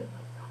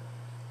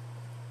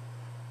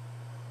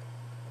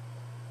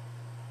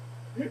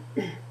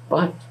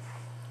but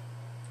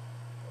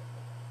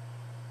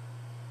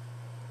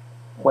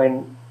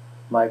when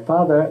my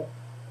father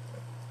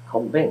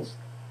convinced,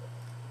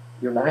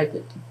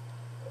 united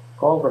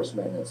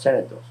congressmen and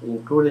senators,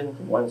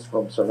 including ones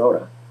from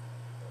Sonora,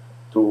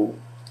 to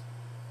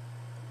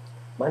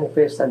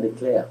manifest and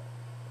declare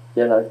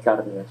General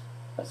Cárdenas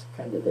as a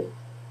candidate,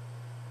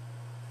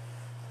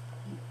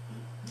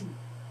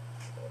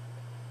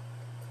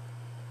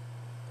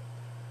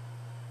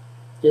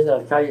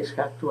 General Calles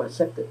had to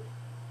accept it.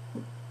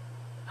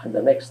 And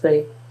the next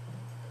day,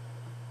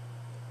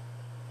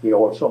 he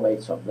also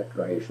made some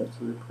declarations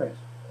to the press.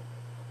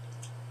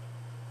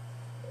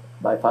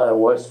 My father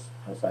was,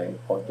 as I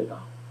pointed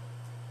out,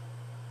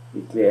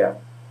 declared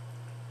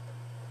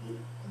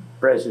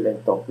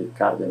president of the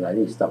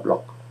Cardenalista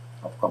bloc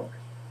of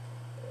Congress.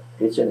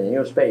 It's in the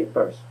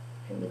newspapers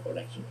in the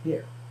collection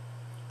here.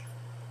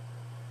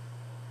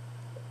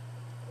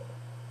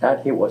 And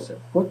he was a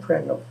good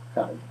friend of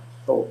Cárdenas.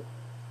 So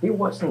he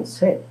wasn't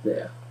sent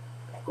there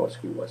because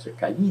he was a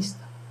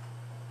Callista.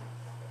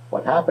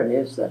 What happened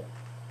is that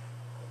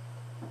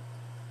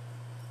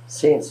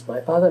since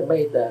my father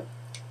made the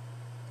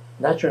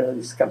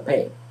nationalist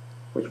campaign,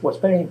 which was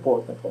very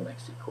important for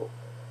Mexico,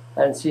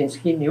 and since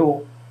he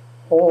knew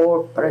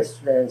all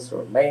presidents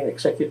or main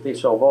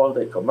executives of all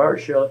the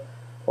commercial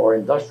or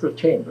industrial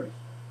chambers,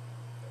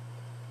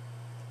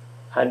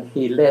 and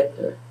he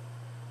led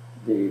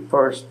the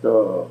first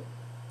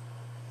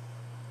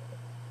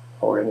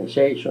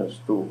organizations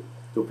to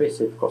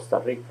visit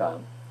Costa Rica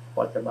and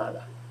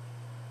Guatemala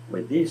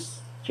with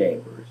these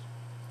chambers,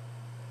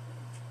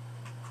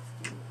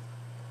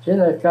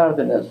 General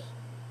Cárdenas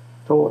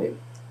told him,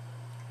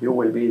 you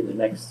will be the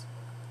next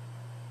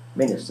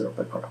Minister of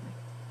Economy.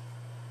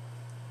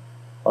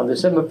 On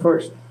December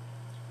 1st,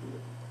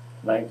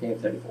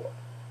 1934,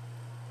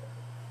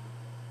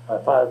 my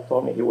father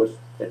told me he was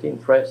getting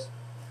dressed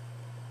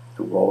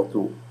to go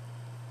to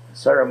a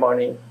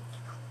ceremony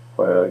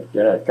where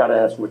General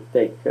Cárdenas would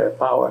take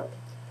power.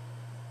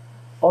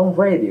 On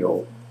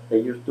radio, they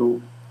used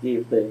to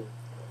give the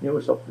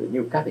news of the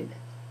new cabinet.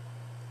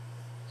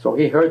 So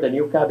he heard the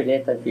new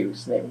cabinet and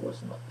his name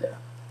was not there.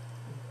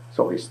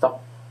 So he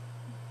stopped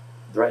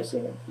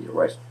dressing and he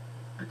rested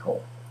at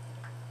home.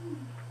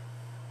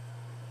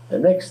 The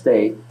next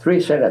day,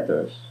 3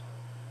 senators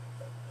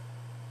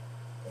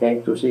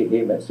came to see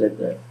him and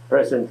said,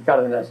 President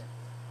Cárdenas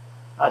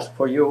asked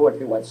for you and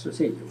he wants to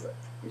see you.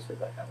 He said,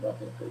 I have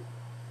nothing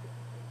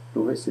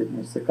to visit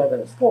Mr.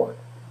 Cárdenas for.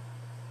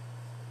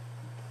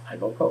 I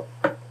don't go.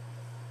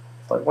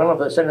 But one of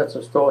the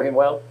senators told him,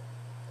 well,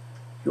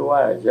 you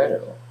are a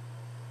general,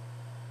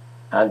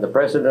 and the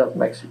president of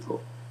Mexico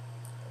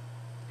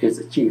is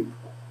the chief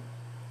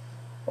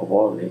of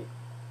all the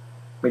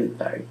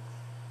military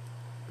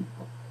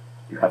people.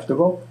 You have to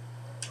go.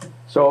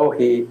 So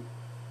he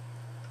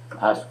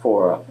asked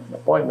for an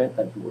appointment,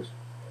 and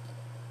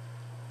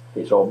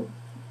he saw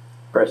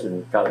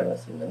President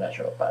Cárdenas in the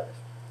National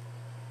Palace.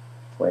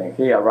 When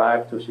he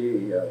arrived to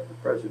see the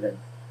president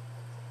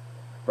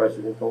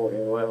told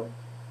him, well,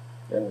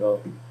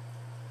 General,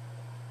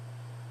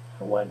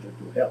 I want you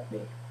to help me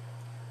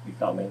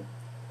becoming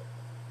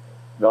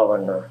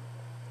governor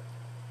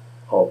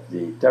of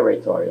the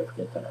territory of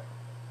Quintana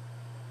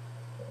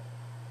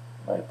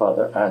Roo. My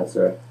father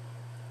answered,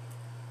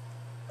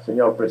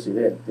 Señor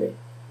Presidente,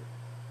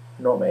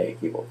 no me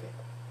equivoqué.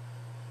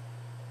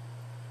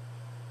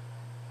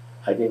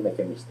 I didn't make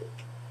a mistake.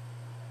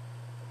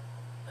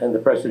 And the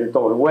president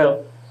told him,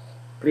 well,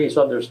 please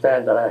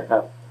understand that I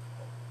have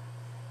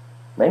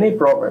many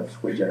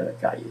problems with General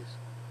Calles.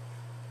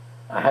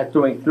 I had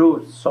to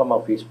include some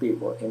of his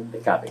people in the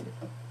cabinet.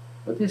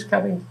 But this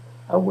cabinet,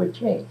 I will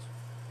change.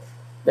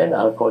 Then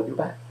I'll call you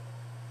back.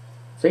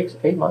 6,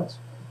 8 months.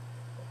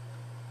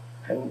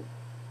 And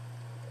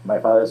my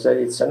father said,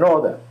 it's an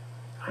order.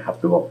 I have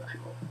to go.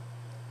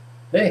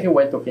 Then he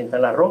went to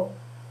Quintana Roo.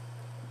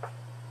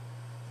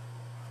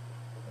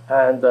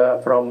 And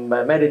from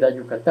Merida,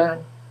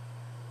 Yucatan,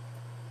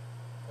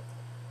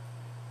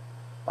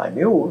 by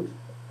mules,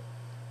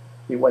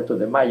 he went to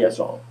the Maya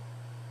zone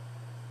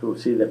to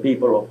see the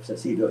people of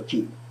Cecilio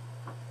Chi,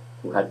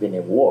 who had been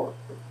in war,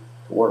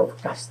 the war of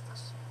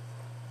castas.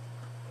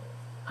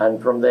 And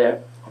from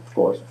there, of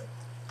course,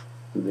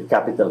 to the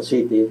capital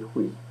city,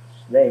 whose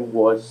name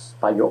was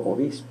Payo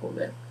Obispo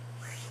then.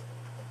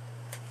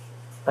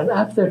 And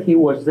after he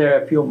was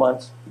there a few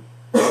months,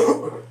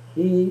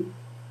 he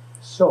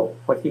saw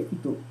what he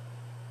could do.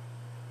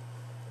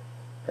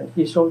 And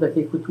he saw that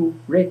he could do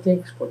great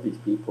things for these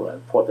people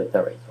and for the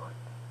territory.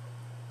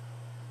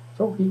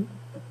 So he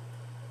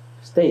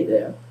stayed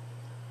there.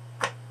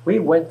 We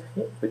went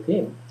with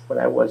him when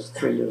I was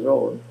 3 years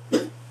old,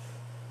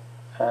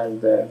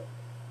 and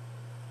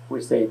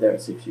we stayed there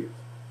 6 years.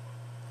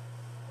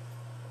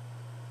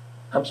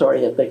 I'm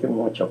sorry I've taken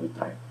much of the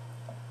time.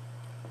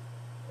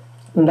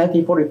 In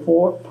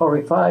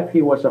 1944-45,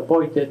 he was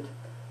appointed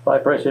by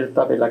President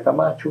Tabela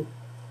Camacho.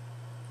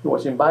 He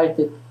was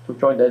invited to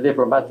join the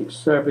diplomatic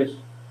service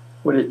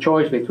with a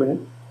choice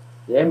between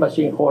the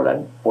embassy in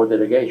Holland or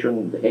delegation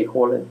in The Hague,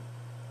 Holland.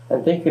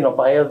 And thinking of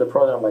my elder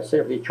brother and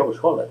myself, he chose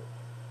Holland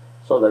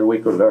so that we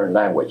could learn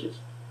languages.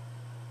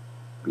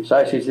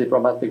 Besides his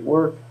diplomatic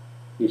work,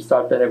 he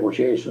started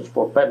negotiations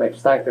for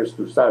Pemex tankers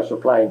to start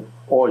supplying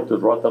oil to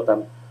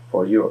Rotterdam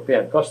for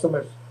European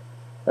customers.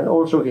 And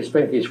also he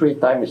spent his free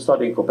time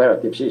studying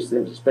cooperative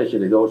systems,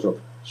 especially those of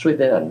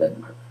Sweden and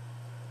Denmark.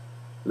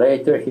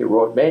 Later, he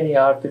wrote many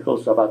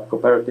articles about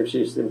cooperative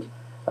systems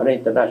and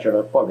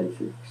international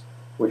politics,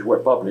 which were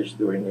published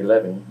during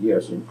 11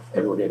 years in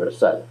El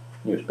Universal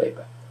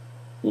newspaper.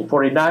 In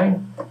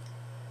 1949,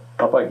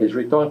 upon his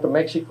return to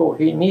Mexico,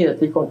 he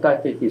immediately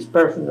contacted his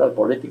personal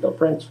political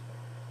friends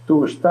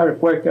to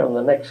start working on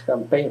the next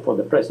campaign for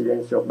the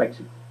presidency of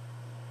Mexico.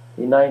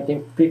 In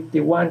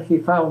 1951, he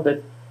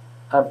founded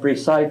and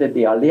presided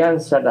the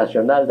Alianza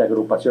Nacional de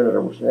Agrupaciones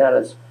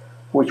Revolucionarias,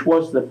 which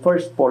was the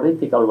first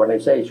political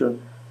organization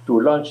to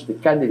launch the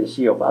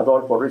candidacy of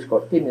Adolfo Ruiz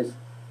Cortines,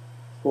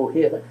 who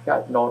he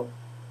had known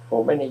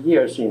for many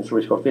years since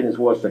Ruiz Cortines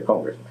was the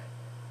congressman.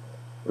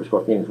 Ruiz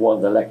Cortines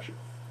won the election.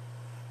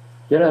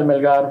 General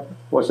Melgar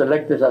was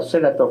elected as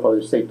senator for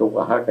the state of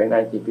Oaxaca in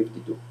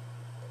 1952.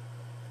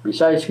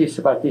 Besides his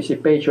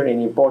participation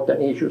in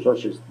important issues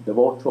such as the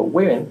vote for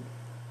women,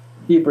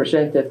 he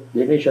presented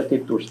the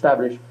initiative to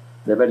establish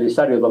the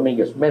Belisario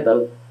Dominguez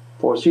Medal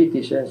for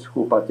citizens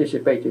who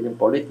participated in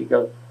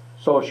political,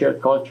 social,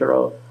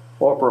 cultural,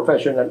 or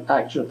professional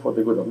action for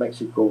the good of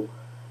Mexico,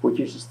 which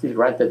is still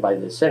granted by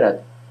the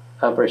Senate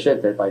and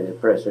presented by the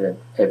President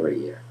every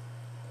year.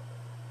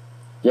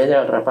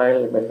 General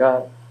Rafael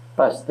Melgar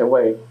passed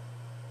away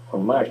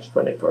on March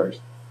 21st,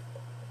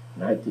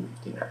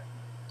 1959.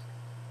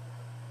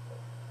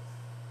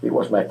 He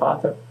was my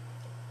father,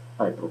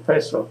 my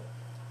professor,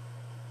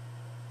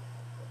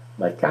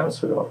 my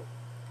counselor,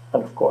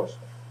 and of course,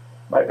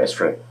 my best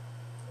friend.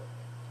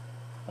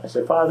 As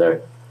a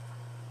father,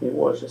 he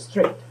was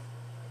strict,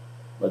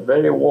 but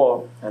very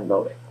warm and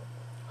loving.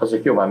 As a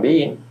human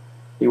being,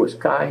 he was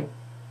kind,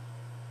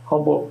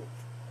 humble,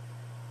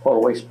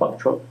 always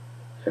punctual,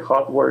 a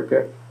hard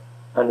worker,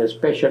 and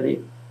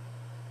especially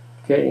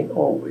caring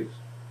always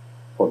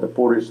for the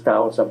poorest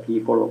towns and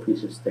people of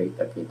his estate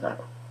at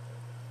Quintana.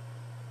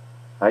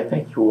 I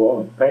thank you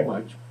all very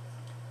much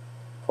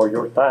for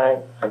your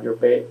time and your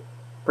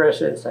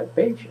presence and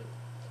patience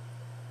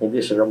in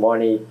this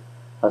ceremony,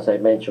 as I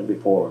mentioned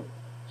before,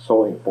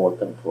 so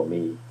important for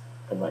me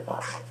and my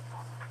family.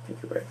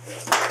 Thank you very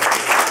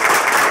much.